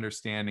place and an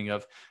understanding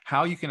of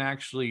how you can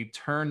actually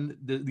turn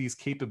these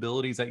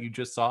capabilities that you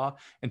just saw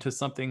into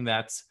something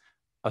that's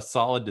a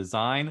solid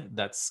design,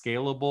 that's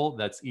scalable,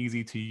 that's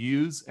easy to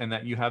use, and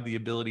that you have the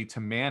ability to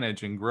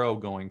manage and grow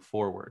going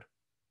forward.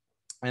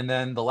 And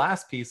then the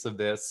last piece of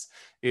this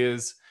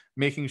is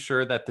making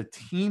sure that the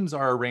teams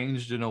are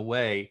arranged in a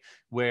way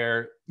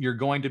where you're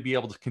going to be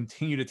able to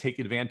continue to take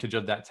advantage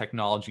of that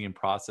technology and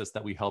process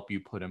that we help you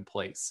put in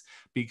place.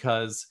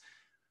 Because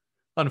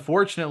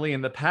unfortunately,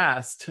 in the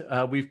past,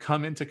 we've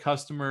come into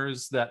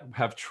customers that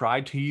have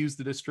tried to use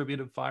the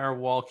distributed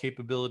firewall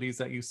capabilities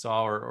that you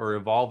saw, or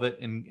evolve it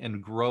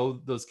and grow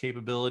those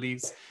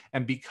capabilities.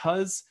 And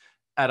because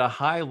at a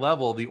high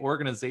level, the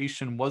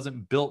organization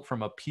wasn't built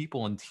from a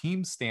people and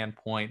team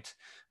standpoint,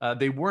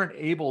 they weren't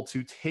able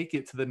to take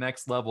it to the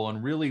next level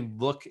and really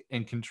look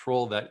and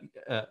control that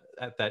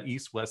at that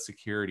east-west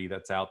security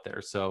that's out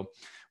there. So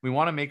we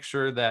want to make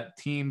sure that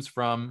teams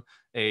from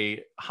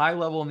a high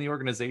level in the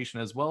organization,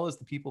 as well as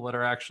the people that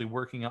are actually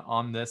working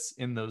on this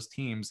in those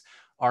teams,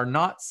 are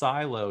not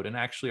siloed and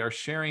actually are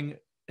sharing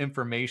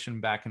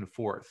information back and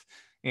forth.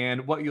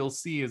 And what you'll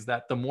see is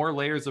that the more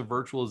layers of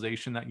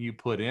virtualization that you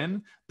put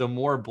in, the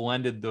more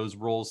blended those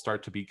roles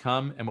start to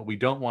become. And what we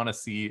don't want to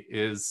see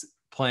is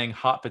playing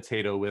hot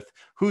potato with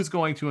who's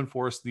going to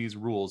enforce these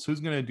rules, who's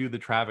going to do the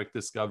traffic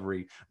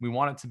discovery. We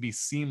want it to be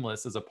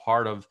seamless as a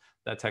part of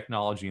that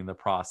technology and the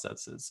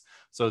processes.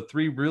 So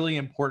 3 really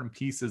important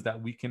pieces that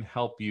we can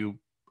help you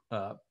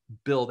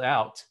build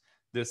out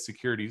this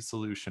security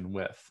solution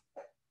with.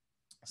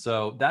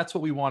 So that's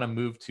what we want to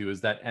move to, is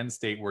that end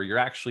state where you're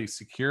actually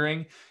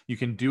securing. You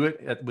can do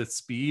it with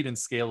speed and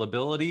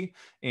scalability,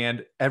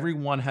 and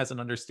everyone has an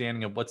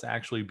understanding of what's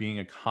actually being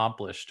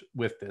accomplished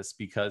with this.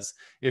 Because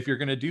if you're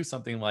going to do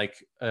something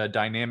like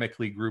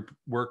dynamically group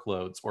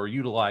workloads or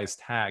utilize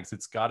tags,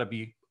 it's got to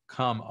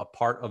become a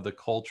part of the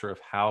culture of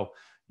how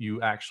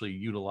you actually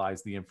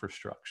utilize the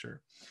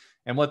infrastructure.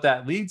 And what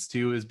that leads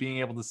to is being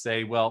able to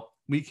say, well,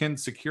 we can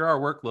secure our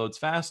workloads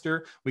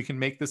faster. We can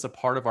make this a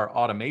part of our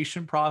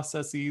automation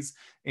processes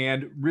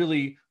and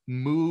really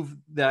move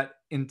that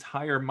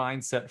entire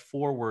mindset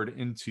forward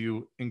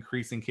into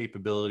increasing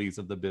capabilities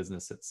of the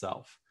business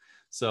itself.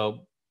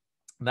 So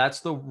that's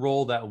the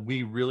role that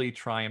we really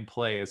try and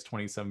play as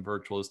 27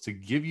 Virtual, is to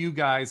give you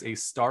guys a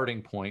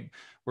starting point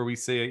where we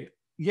say,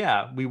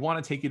 yeah, we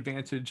want to take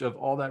advantage of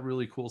all that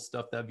really cool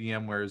stuff that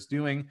VMware is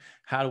doing.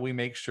 How do we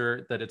make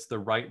sure that it's the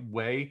right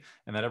way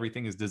and that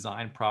everything is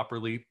designed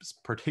properly,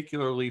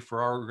 particularly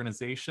for our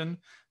organization?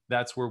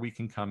 That's where we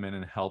can come in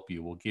and help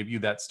you. We'll give you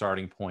that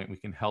starting point. We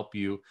can help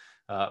you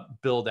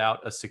build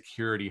out a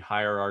security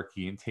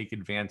hierarchy and take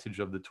advantage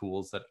of the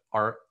tools that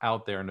are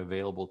out there and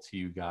available to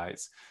you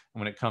guys.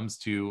 And when it comes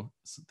to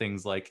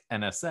things like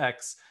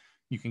NSX,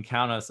 you can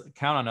count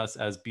on us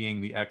as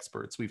being the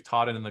experts. We've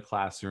taught it in the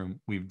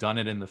classroom. We've done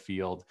it in the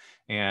field.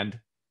 And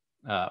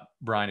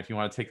Brian, if you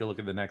want to take a look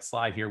at the next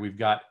slide here, we've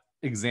got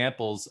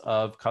examples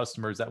of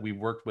customers that we've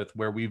worked with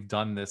where we've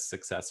done this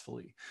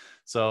successfully.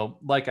 So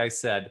like I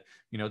said,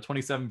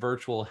 27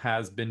 Virtual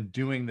has been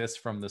doing this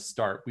from the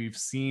start. We've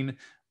seen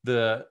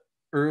the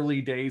early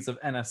days of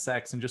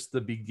NSX and just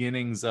the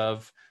beginnings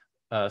of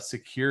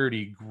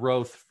security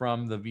growth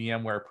from the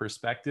VMware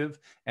perspective.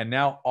 And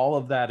now all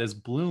of that is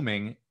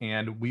blooming,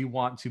 and we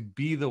want to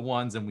be the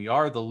ones, and we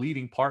are the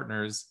leading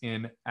partners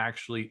in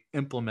actually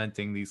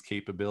implementing these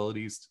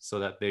capabilities so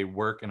that they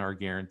work and are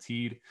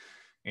guaranteed.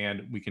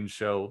 And we can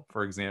show,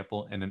 for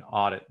example, in an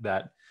audit,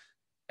 that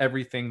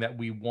everything that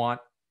we want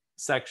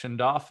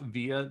sectioned off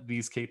via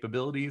these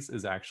capabilities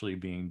is actually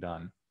being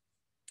done.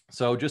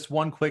 So just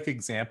one quick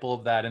example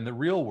of that in the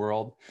real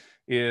world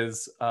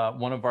is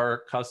one of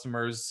our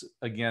customers.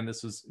 Again,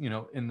 this was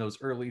in those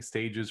early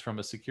stages from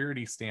a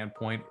security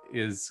standpoint,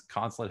 is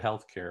Consulate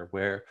Healthcare,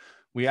 where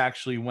we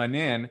actually went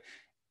in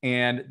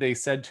And they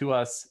said to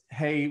us,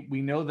 hey,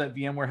 we know that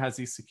VMware has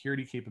these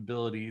security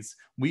capabilities.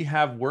 We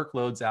have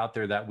workloads out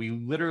there that we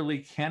literally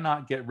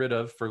cannot get rid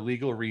of for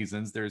legal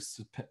reasons. There's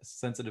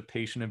sensitive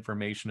patient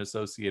information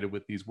associated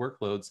with these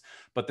workloads,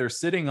 but they're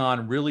sitting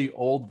on really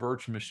old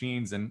virtual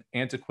machines and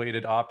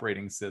antiquated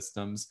operating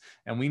systems.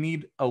 And we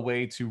need a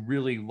way to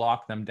really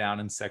lock them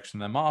down and section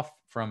them off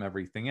from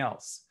everything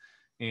else.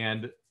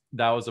 And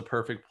that was a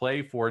perfect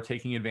play for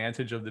taking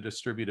advantage of the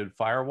distributed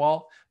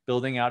firewall,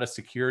 building out a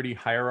security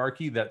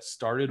hierarchy that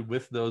started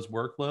with those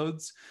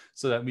workloads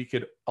so that we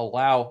could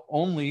allow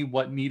only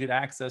what needed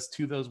access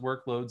to those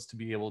workloads to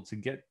be able to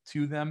get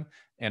to them.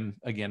 And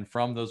again,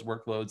 from those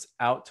workloads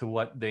out to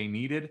what they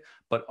needed.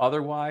 But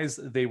otherwise,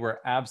 they were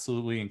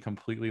absolutely and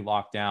completely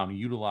locked down,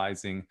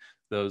 utilizing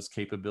those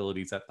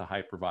capabilities at the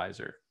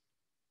hypervisor.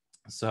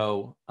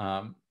 So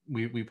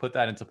we put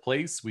that into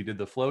place. We did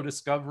the flow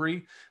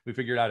discovery. We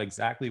figured out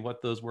exactly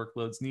what those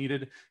workloads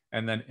needed,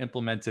 and then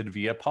implemented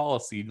via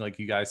policy, like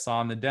you guys saw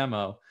in the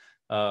demo,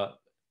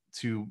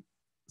 to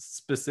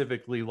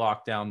specifically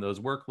lock down those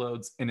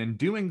workloads. And in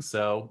doing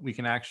so, we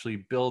can actually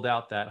build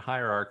out that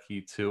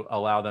hierarchy to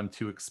allow them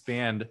to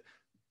expand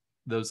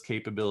those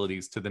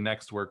capabilities to the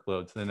next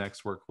workload, to the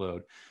next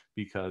workload,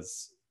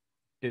 because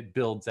it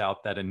builds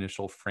out that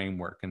initial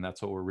framework, and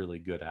that's what we're really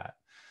good at.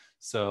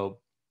 So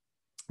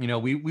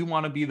we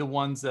want to be the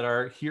ones that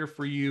are here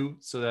for you,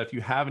 so that if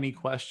you have any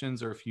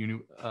questions, or if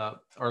you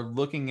are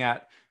looking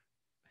at,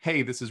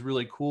 hey, this is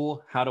really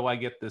cool, how do I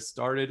get this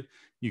started?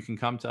 You can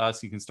come to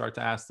us. You can start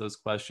to ask those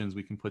questions.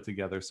 We can put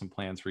together some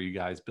plans for you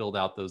guys, build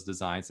out those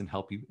designs, and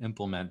help you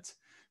implement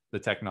the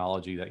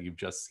technology that you've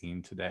just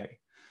seen today.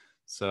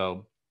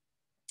 So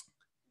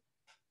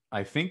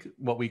I think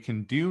what we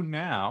can do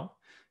now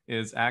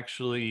is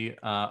actually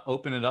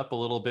open it up a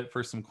little bit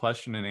for some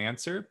question and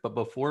answer. But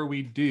before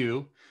we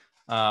do,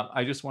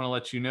 I just want to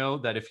let you know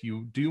that if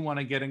you do want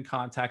to get in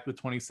contact with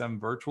 27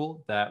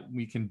 Virtual, that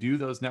we can do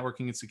those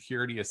networking and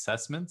security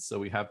assessments. So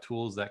we have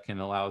tools that can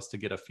allow us to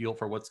get a feel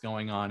for what's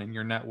going on in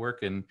your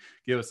network and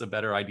give us a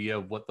better idea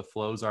of what the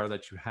flows are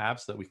that you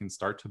have, so that we can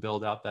start to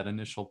build out that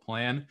initial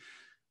plan.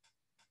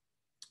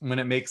 When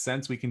it makes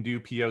sense, we can do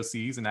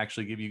POCs and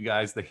actually give you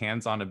guys the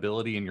hands-on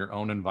ability in your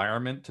own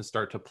environment to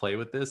start to play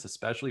with this,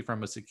 especially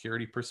from a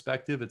security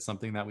perspective. It's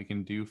something that we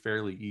can do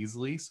fairly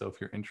easily. So if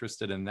you're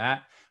interested in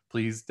that,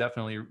 please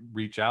definitely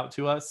reach out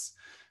to us.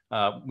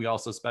 We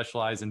also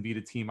specialize in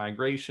V2T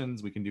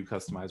migrations. We can do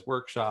customized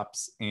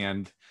workshops,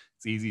 and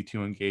it's easy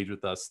to engage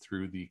with us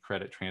through the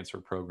credit transfer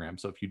program.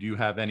 So if you do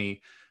have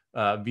any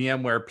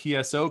VMware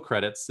PSO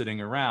credits sitting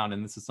around,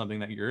 and this is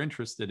something that you're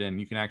interested in,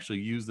 you can actually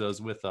use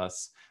those with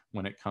us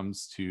when it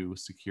comes to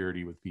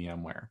security with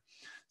VMware.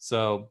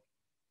 So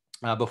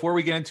before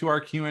we get into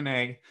our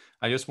Q&A,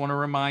 I just want to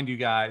remind you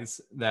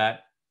guys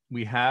that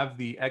we have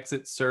the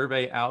exit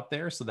survey out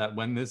there, so that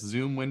when this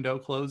Zoom window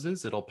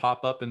closes, it'll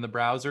pop up in the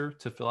browser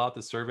to fill out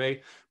the survey.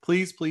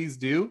 Please, please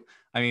do.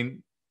 I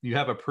mean, you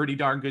have a pretty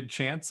darn good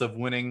chance of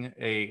winning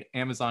a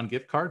Amazon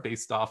gift card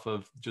based off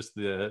of just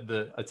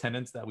the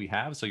attendance that we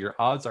have. So your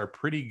odds are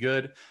pretty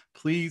good.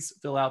 Please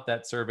fill out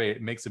that survey.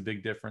 It makes a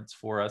big difference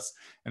for us.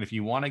 And if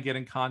you want to get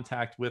in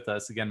contact with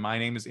us, again, my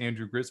name is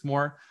Andrew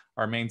Grismore.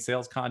 Our main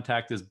sales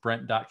contact is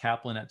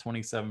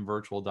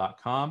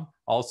brent.kaplan@27virtual.com.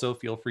 Also,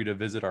 feel free to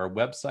visit our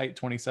website,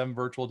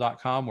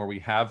 27virtual.com, where we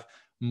have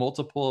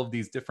multiple of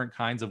these different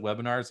kinds of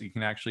webinars that you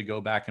can actually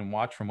go back and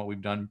watch from what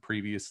we've done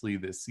previously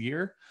this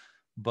year.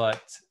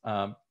 But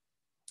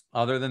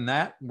other than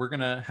that, we're going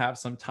to have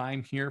some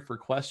time here for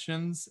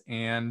questions,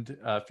 and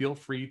feel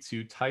free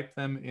to type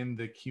them in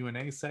the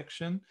Q&A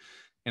section.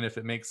 And if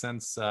it makes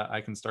sense,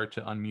 I can start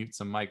to unmute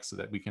some mics so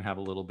that we can have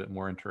a little bit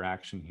more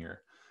interaction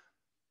here.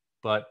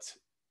 But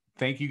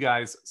thank you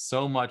guys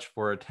so much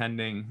for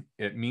attending.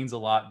 It means a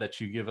lot that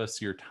you give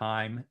us your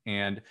time,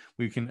 and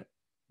we can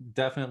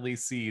definitely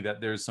see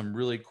that there's some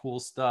really cool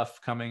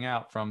stuff coming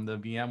out from the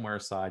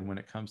VMware side when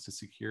it comes to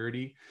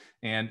security,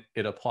 and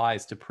it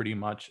applies to pretty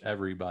much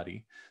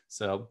everybody.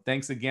 So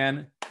thanks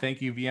again.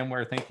 Thank you,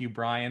 VMware. Thank you,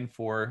 Brian,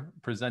 for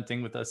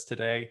presenting with us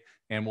today,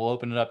 and we'll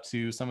open it up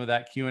to some of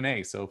that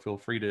Q&A. So feel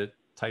free to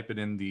type it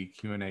in the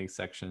Q&A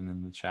section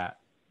in the chat.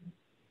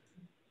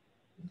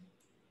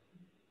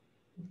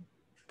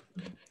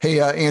 Hey,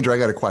 Andrew, I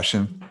got a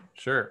question.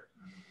 Sure.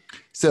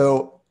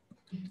 So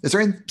is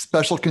there any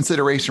special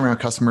consideration around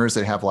customers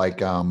that have like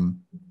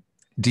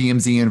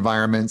DMZ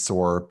environments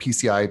or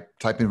PCI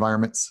type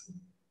environments?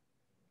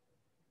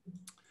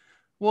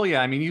 Well,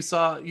 yeah, I mean, you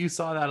saw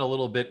that a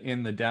little bit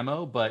in the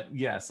demo, but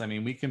yes, I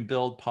mean, we can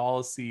build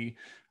policy.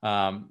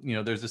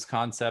 There's this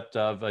concept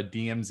of a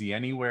DMZ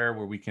anywhere,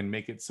 where we can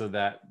make it so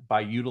that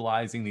by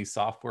utilizing these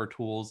software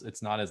tools,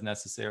 it's not as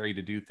necessary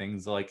to do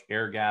things like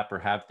air gap or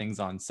have things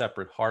on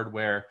separate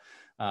hardware.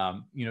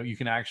 You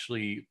can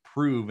actually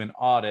prove and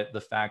audit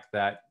the fact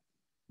that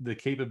the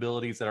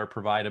capabilities that are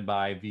provided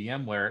by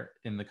VMware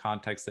in the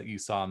context that you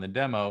saw in the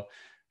demo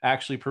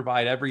actually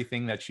provide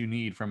everything that you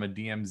need from a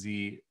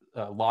DMZ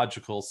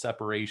logical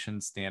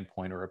separation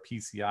standpoint or a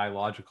PCI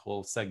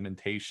logical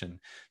segmentation.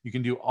 You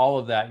can do all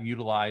of that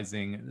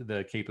utilizing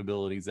the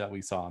capabilities that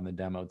we saw in the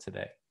demo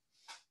today.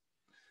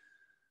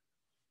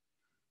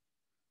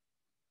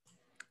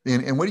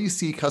 And what do you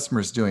see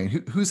customers doing?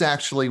 Who's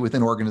actually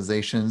within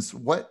organizations?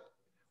 What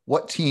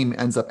team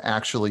ends up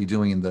actually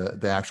doing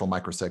the actual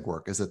microseg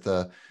work? Is it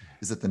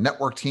the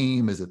network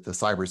team? Is it the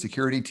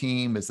cybersecurity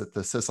team? Is it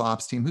the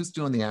sysops team? Who's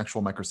doing the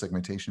actual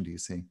microsegmentation, do you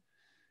see?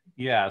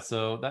 Yeah,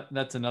 so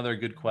that's another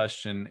good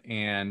question.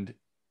 And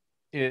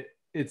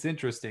it's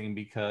interesting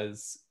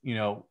because,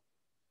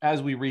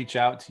 as we reach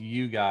out to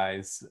you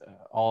guys,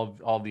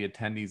 all the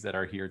attendees that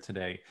are here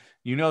today,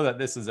 that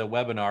this is a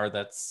webinar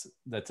that's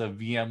a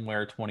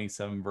VMware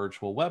 27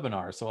 virtual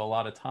webinar. So a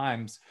lot of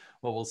times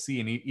what we'll see,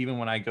 and even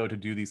when I go to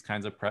do these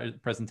kinds of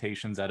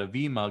presentations at a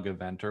VMUG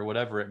event or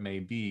whatever it may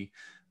be,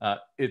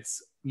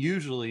 it's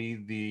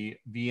usually the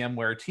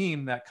VMware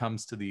team that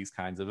comes to these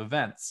kinds of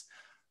events.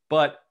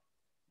 But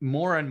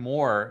more and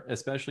more,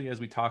 especially as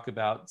we talk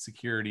about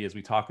security, as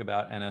we talk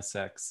about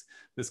NSX,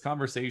 this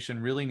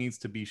conversation really needs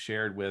to be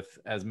shared with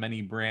as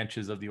many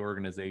branches of the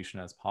organization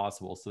as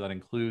possible. So that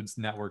includes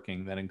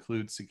networking, that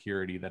includes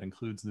security, that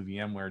includes the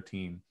VMware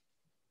team.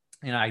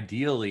 And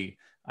ideally,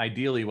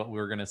 what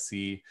we're going to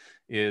see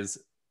is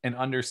an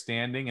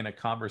understanding and a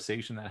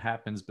conversation that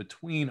happens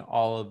between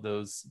all of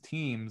those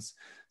teams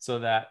so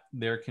that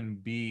there can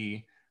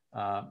be,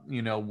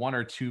 one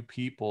or two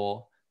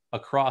people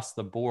across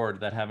the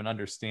board that have an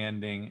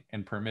understanding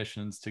and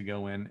permissions to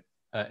go in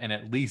and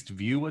at least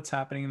view what's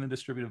happening in the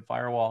distributed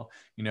firewall.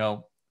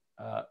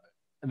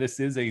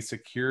 This is a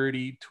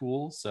security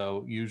tool,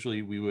 so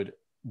usually we would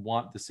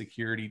want the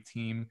security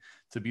team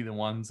to be the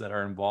ones that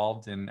are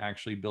involved in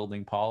actually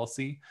building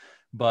policy.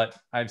 But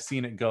I've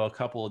seen it go a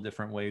couple of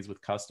different ways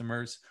with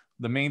customers.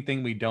 The main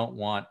thing we don't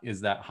want is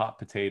that hot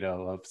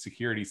potato of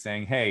security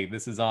saying, hey,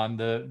 this is on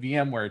the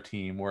VMware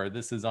team or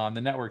this is on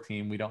the network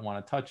team. We don't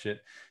want to touch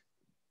it.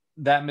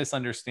 That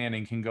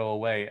misunderstanding can go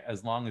away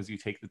as long as you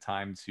take the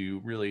time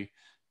to really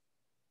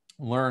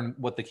learn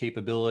what the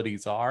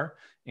capabilities are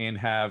and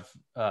have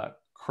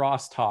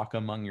crosstalk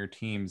among your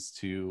teams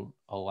to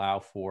allow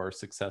for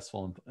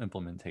successful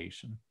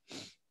implementation. And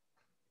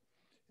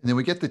then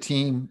we get the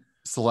team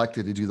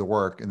selected to do the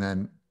work. And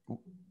then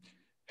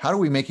how do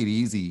we make it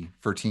easy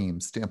for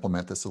teams to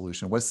implement the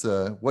solution? What's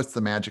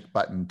the magic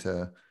button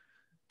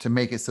to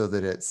make it so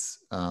that it's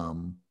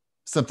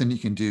something you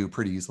can do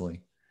pretty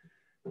easily?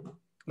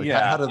 Like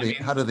how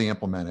do they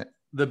implement it?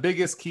 The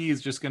biggest key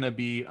is just going to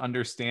be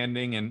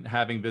understanding and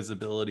having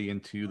visibility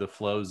into the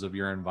flows of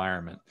your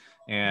environment.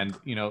 And,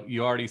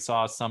 you already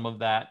saw some of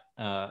that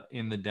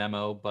in the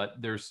demo, but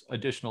there's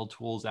additional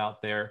tools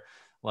out there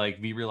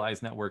like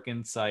vRealize Network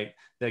Insight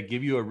that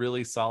give you a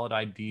really solid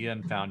idea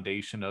and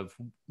foundation of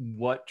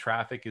what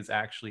traffic is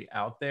actually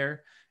out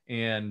there,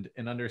 and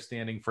an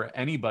understanding for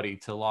anybody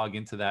to log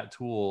into that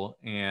tool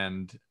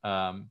and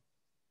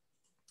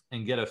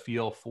get a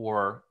feel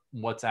for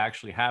what's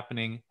actually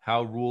happening,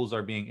 how rules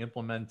are being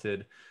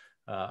implemented,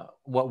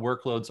 what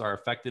workloads are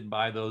affected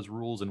by those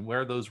rules, and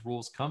where those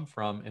rules come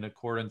from in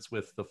accordance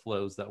with the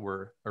flows that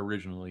were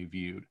originally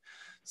viewed.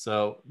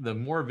 So the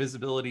more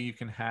visibility you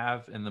can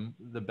have and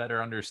the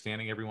better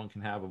understanding everyone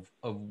can have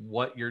of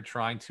what you're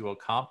trying to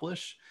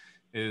accomplish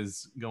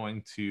is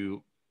going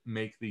to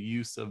make the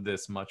use of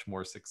this much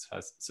more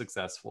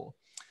successful.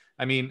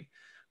 I mean,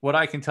 what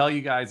I can tell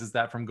you guys is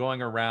that from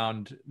going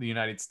around the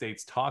United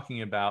States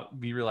talking about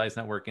vRealize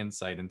Network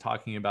Insight and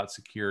talking about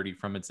security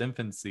from its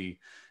infancy,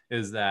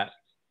 is that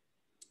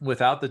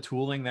without the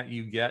tooling that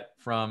you get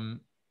from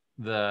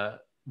the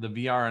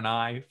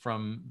vRNI,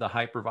 from the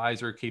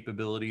hypervisor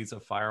capabilities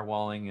of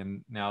firewalling,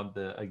 and now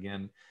the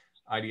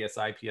IDS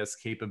IPS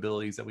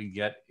capabilities that we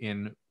get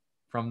in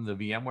from the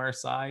VMware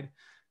side,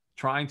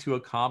 trying to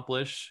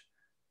accomplish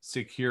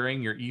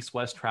securing your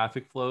east-west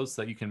traffic flows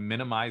so that you can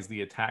minimize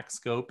the attack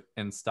scope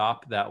and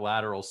stop that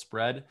lateral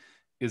spread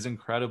is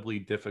incredibly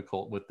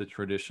difficult with the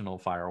traditional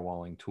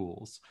firewalling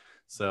tools.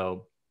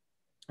 So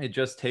it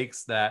just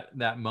takes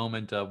that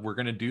moment of, we're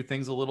going to do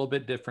things a little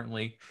bit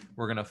differently.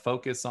 We're going to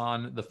focus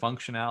on the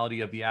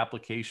functionality of the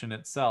application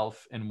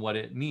itself and what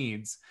it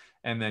needs,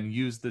 and then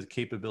use the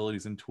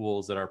capabilities and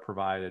tools that are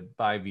provided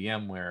by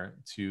VMware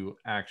to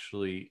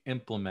actually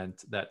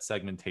implement that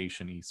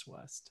segmentation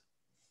east-west.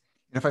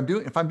 And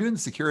if I'm doing the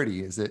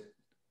security, is it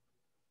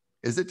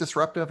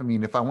disruptive? I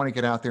mean, if I want to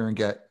get out there and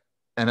get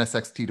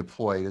NSX-T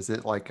deployed, is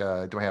it like,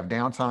 do I have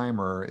downtime,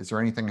 or is there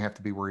anything I have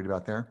to be worried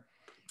about there?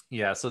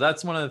 Yeah, so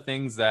that's one of the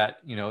things that,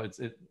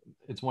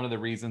 it's one of the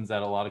reasons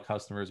that a lot of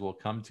customers will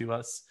come to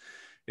us,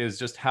 is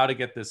just how to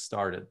get this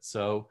started.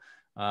 So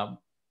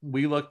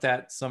we looked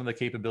at some of the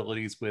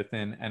capabilities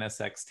within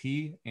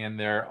NSX-T, and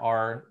there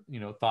are,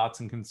 thoughts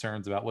and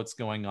concerns about what's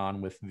going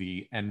on with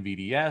the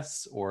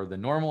NVDS or the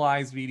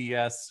normalized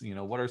VDS.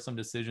 What are some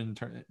decisions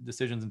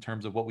in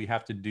terms of what we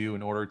have to do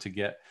in order to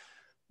get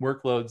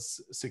workloads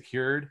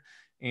secured.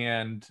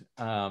 And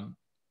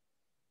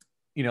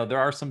you know, there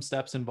are some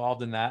steps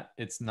involved in that.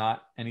 It's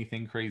not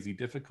anything crazy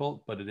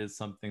difficult, but it is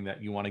something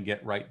that you want to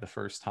get right the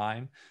first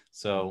time.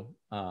 So,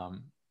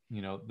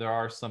 you know, there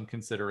are some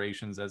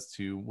considerations as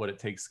to what it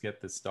takes to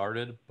get this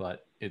started,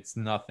 but it's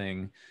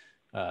nothing,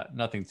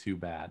 nothing too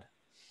bad.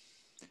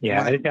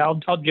 Yeah,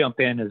 I'll jump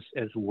in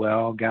as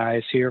well,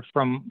 guys. Here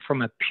from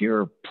a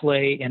pure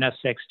play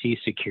NSX-T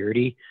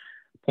security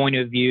point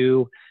of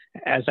view,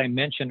 as I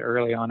mentioned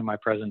early on in my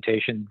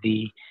presentation,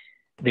 the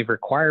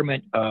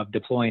requirement of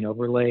deploying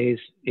overlays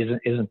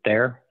isn't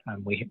there.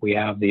 We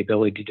have the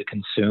ability to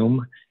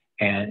consume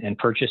and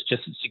purchase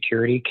just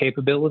security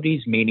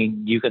capabilities,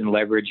 meaning you can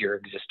leverage your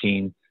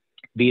existing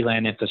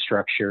VLAN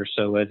infrastructure.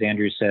 So as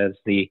Andrew says,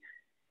 the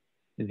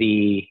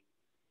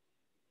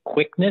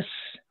quickness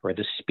or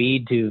the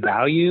speed to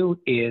value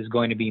is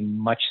going to be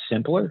much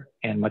simpler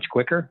and much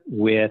quicker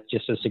with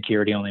just a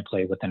security only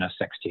play with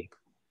NSX-T.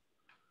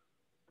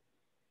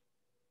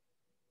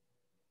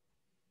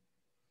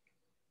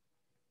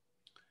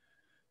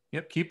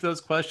 Yep, keep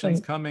those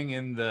questions coming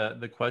in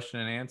the question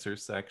and answer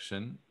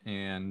section,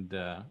 and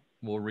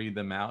we'll read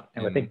them out.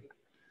 And I think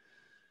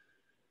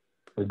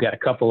we've got a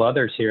couple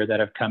others here that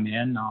have come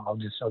in. I'll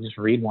just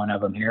read one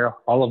of them here.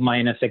 All of my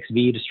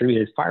NSX-V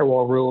distributed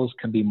firewall rules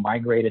can be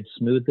migrated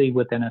smoothly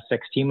with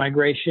NSX-T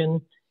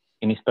migration.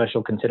 Any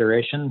special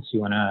considerations? You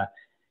wanna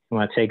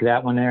take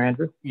that one there,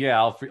 Andrew? Yeah,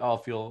 I'll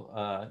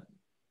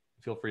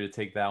feel free to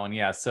take that one.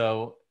 Yeah,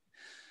 so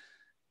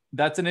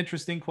that's an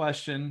interesting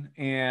question,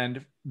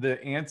 and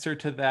the answer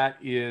to that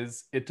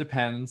is it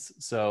depends.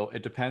 So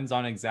it depends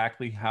on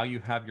exactly how you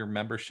have your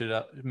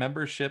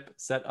membership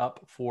set up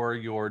for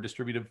your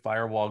distributed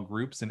firewall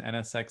groups in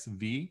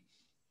NSX-V.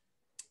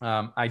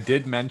 I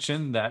did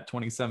mention that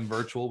 27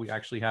 Virtual, we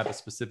actually have a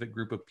specific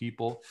group of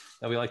people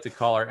that we like to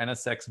call our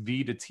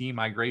NSX-V to T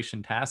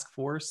migration task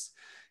force.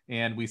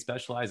 And we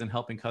specialize in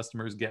helping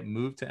customers get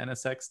moved to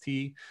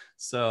NSX-T.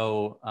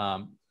 So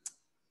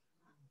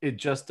it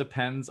just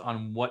depends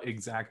on what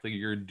exactly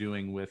you're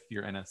doing with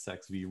your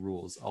NSX-V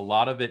rules. A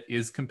lot of it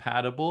is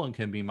compatible and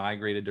can be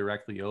migrated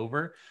directly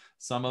over.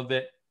 Some of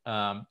it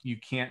you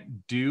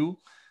can't do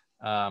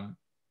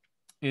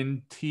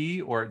in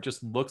T, or it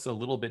just looks a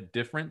little bit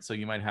different. So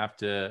you might have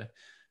to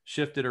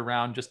shift it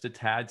around just a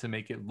tad to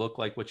make it look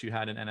like what you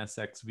had in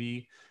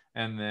NSX-V.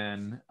 And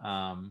then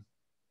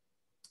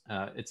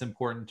it's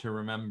important to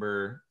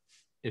remember,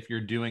 if you're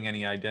doing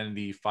any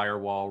identity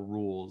firewall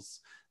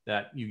rules,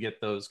 that you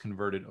get those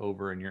converted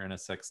over in your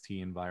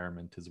NSX-T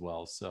environment as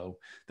well. So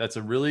that's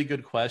a really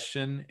good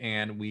question.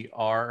 And we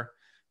are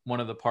one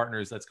of the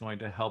partners that's going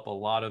to help a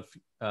lot of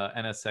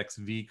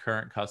NSX-V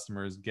current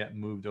customers get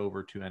moved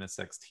over to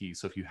NSX-T.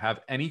 So if you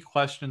have any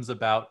questions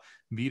about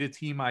V to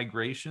T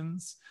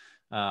migrations,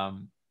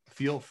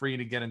 feel free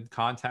to get in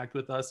contact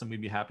with us, and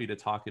we'd be happy to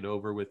talk it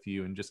over with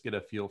you and just get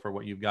a feel for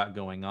what you've got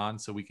going on,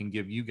 so we can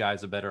give you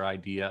guys a better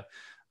idea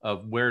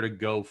of where to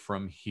go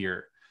from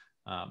here.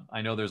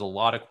 I know there's a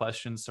lot of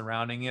questions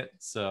surrounding it,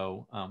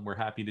 so we're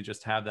happy to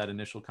just have that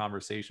initial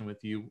conversation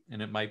with you.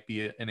 And it might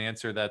be an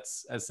answer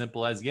that's as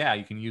simple as, yeah,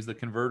 you can use the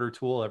converter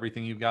tool.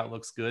 Everything you've got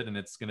looks good and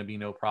it's going to be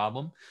no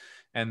problem.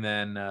 And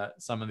then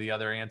some of the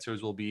other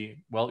answers will be,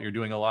 well, you're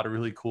doing a lot of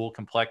really cool,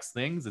 complex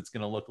things. It's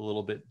going to look a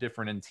little bit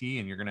different in T,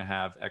 and you're going to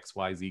have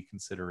XYZ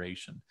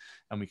consideration,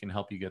 and we can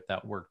help you get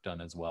that work done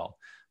as well.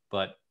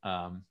 But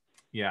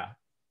yeah,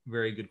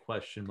 very good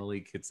question,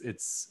 Malik.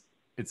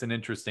 It's an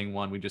interesting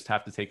one. We just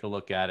have to take a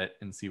look at it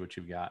and see what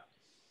you've got.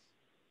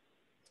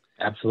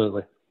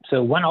 Absolutely.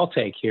 So one I'll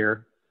take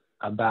here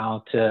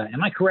about,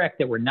 am I correct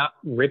that we're not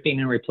ripping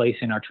and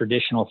replacing our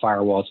traditional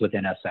firewalls with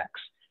NSX?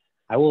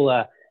 I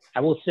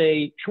will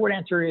say short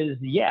answer is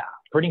yeah,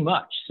 pretty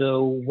much.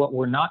 So what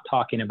we're not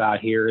talking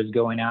about here is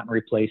going out and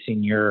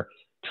replacing your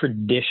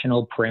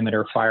traditional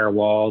perimeter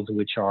firewalls,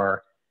 which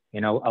are,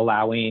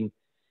 allowing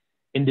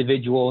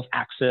individuals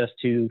access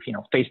to,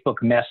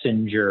 Facebook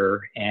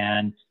Messenger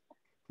and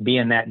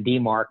being that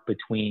demarc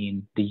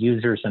between the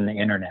users and the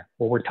internet.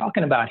 What we're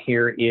talking about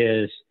here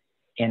is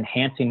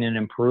enhancing and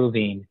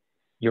improving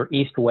your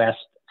east-west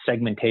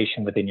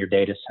segmentation within your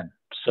data center.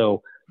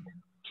 So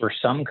for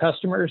some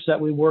customers that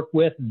we work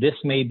with, this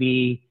may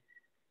be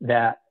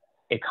that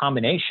a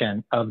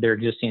combination of their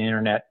existing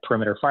internet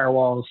perimeter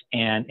firewalls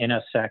and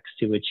NSX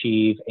to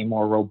achieve a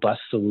more robust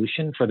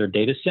solution for their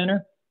data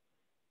center.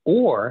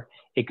 Or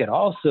it could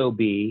also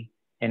be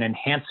an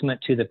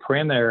enhancement to the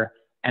perimeter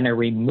and a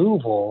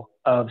removal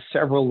of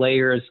several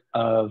layers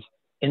of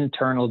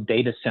internal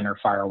data center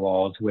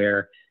firewalls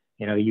where,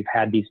 you've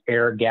had these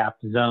air gap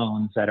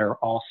zones that are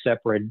all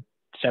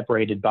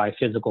separated by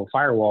physical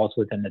firewalls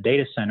within the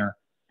data center.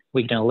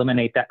 We can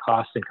eliminate that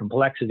cost and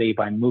complexity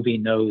by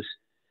moving those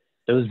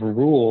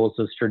rules,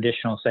 those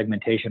traditional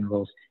segmentation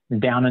rules,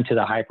 down into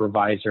the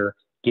hypervisor,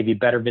 give you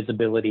better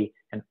visibility,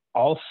 and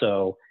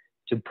also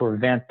to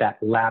prevent that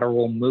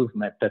lateral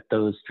movement that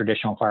those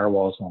traditional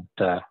firewalls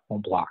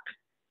won't block.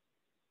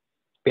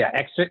 Yeah,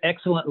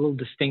 excellent little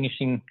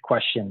distinguishing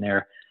question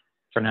there,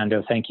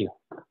 Fernando. Thank you.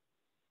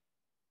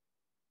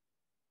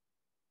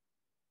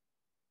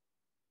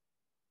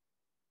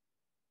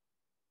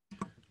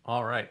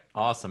 All right,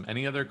 awesome.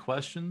 Any other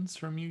questions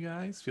from you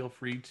guys? Feel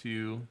free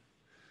to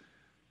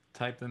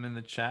type them in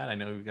the chat. I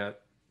know we've got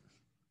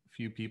a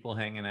few people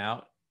hanging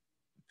out.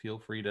 Feel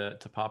free to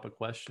pop a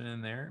question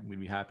in there. We'd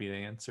be happy to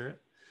answer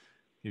it.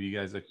 Give you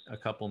guys a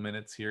couple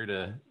minutes here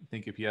to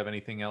think if you have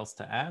anything else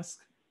to ask.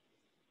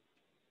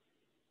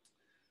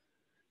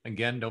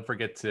 Again, don't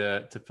forget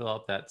to fill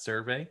out that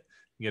survey.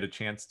 You get a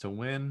chance to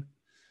win.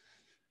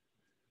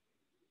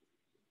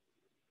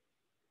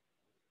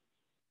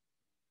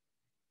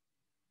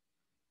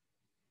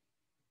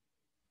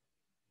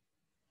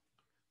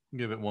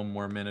 Give it one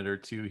more minute or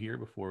two here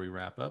before we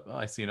wrap up. Oh,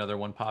 I see another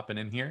one popping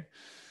in here.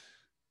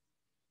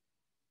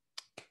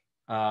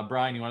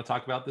 Brian, you want to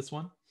talk about this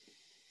one?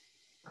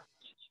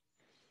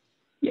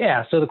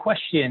 Yeah, so the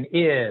question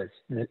is,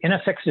 the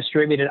NSX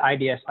distributed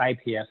IDS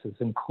IPS is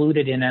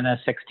included in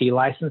NSX-T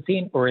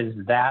licensing, or is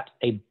that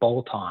a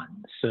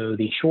bolt-on? So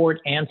the short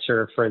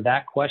answer for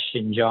that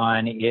question,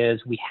 John,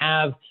 is we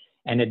have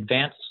an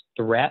advanced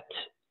threat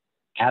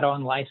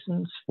add-on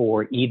license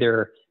for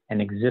either an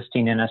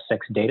existing NSX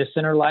data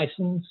center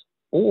license,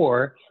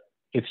 or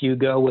if you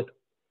go with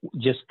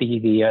just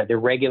the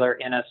regular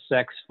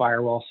NSX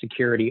firewall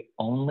security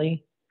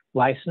only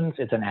license,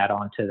 it's an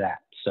add-on to that.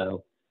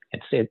 So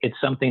it's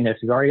something that if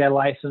you've already got a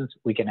license,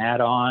 we can add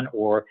on,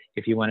 or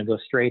if you want to go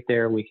straight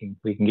there, we can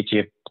get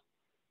you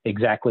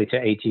exactly to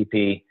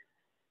ATP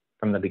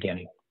from the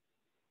beginning.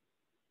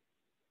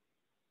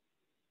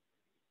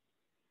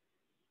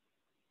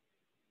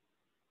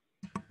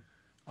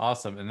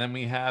 Awesome. And then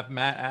we have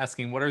Matt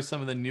asking, what are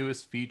some of the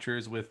newest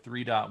features with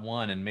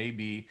 3.1? And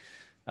maybe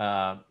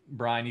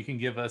Brian, you can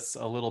give us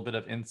a little bit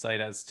of insight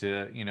as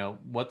to, you know,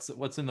 what's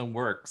in the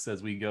works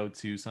as we go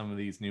to some of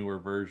these newer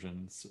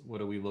versions.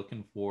 What are we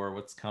looking for?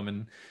 What's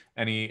coming?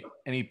 Any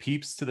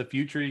peeps to the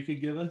future you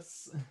could give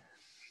us?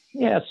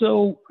 Yeah,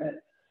 so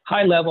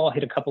high level, I'll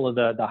hit a couple of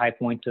the high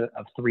points of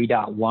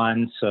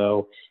 3.1.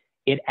 So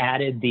it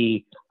added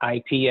the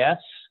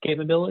IPS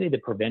capability, the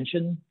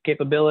prevention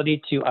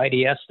capability to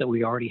IDS that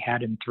we already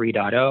had in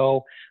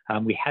 3.0.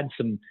 We had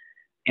some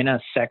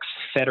NSX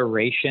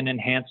federation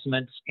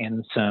enhancements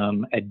and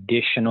some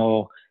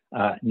additional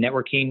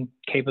networking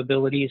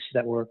capabilities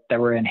that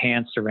were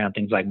enhanced around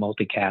things like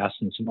multicast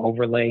and some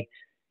overlay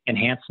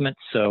enhancements.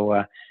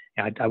 So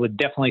I would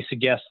definitely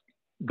suggest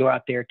go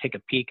out there, take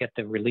a peek at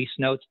the release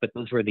notes, but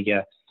those were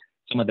the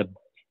some of the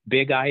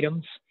big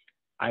items.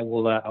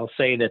 I'll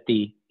say that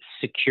the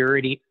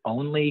security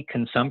only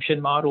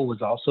consumption model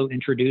was also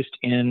introduced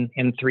in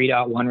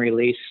 3.1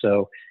 release.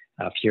 So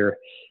if you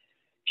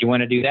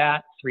want to do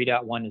that,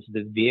 3.1 is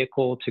the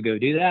vehicle to go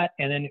do that.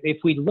 And then if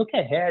we look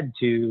ahead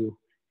to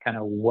kind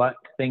of what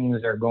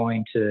things are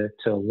going to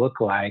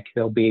look like,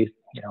 there'll be,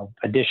 you know,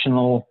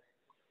 additional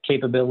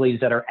capabilities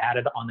that are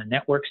added on the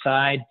network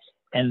side.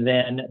 And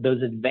then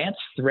those advanced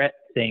threat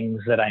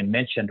things that I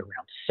mentioned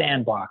around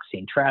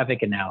sandboxing,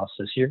 traffic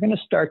analysis, you're going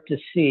to start to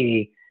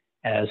see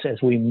as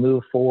we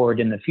move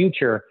forward in the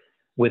future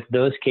with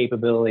those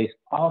capabilities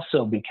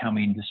also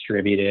becoming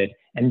distributed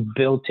and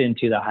built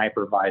into the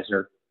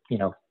hypervisor, you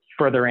know,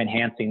 further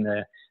enhancing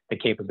the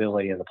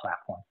capability of the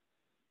platform.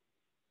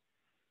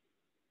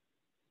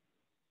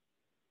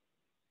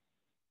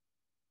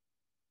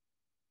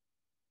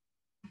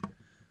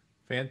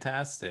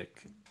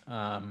 Fantastic.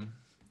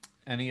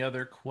 Any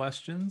other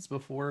questions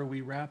before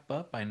we wrap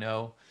up? I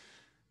know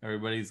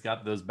everybody's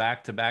got those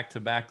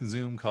back-to-back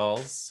Zoom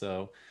calls,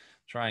 so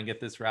try and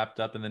get this wrapped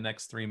up in the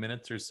next 3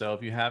 minutes or so.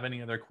 If you have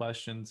any other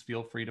questions,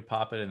 feel free to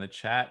pop it in the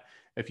chat.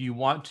 If you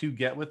want to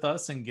get with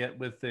us and get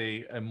with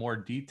a more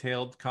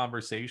detailed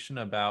conversation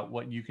about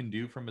what you can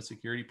do from a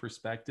security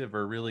perspective,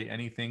 or really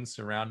anything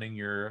surrounding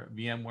your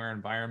VMware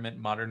environment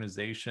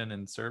modernization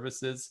and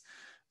services,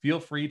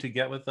 feel free to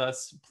get with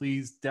us.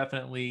 Please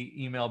definitely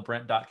email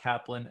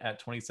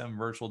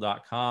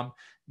brent.kaplan@27virtual.com.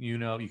 You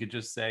know, you could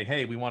just say,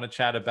 hey, we want to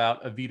chat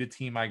about a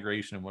V2T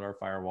migration and what our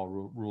firewall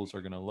rules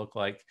are going to look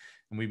like.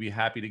 And we'd be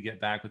happy to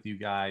get back with you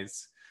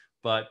guys.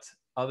 But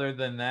other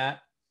than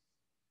that,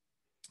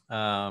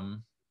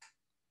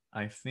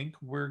 I think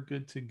we're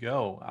good to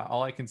go.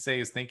 All I can say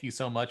is thank you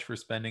so much for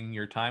spending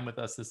your time with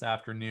us this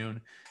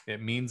afternoon.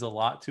 It means a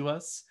lot to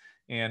us.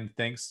 And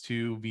thanks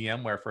to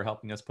VMware for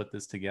helping us put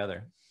this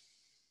together.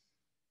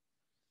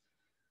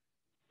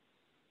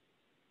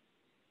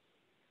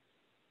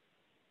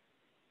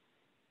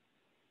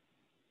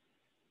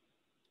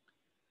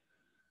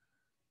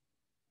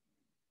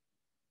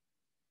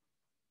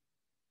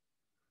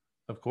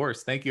 Of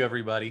course. Thank you,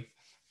 everybody.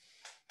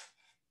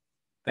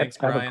 Thanks,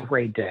 Brian. Have a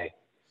great day.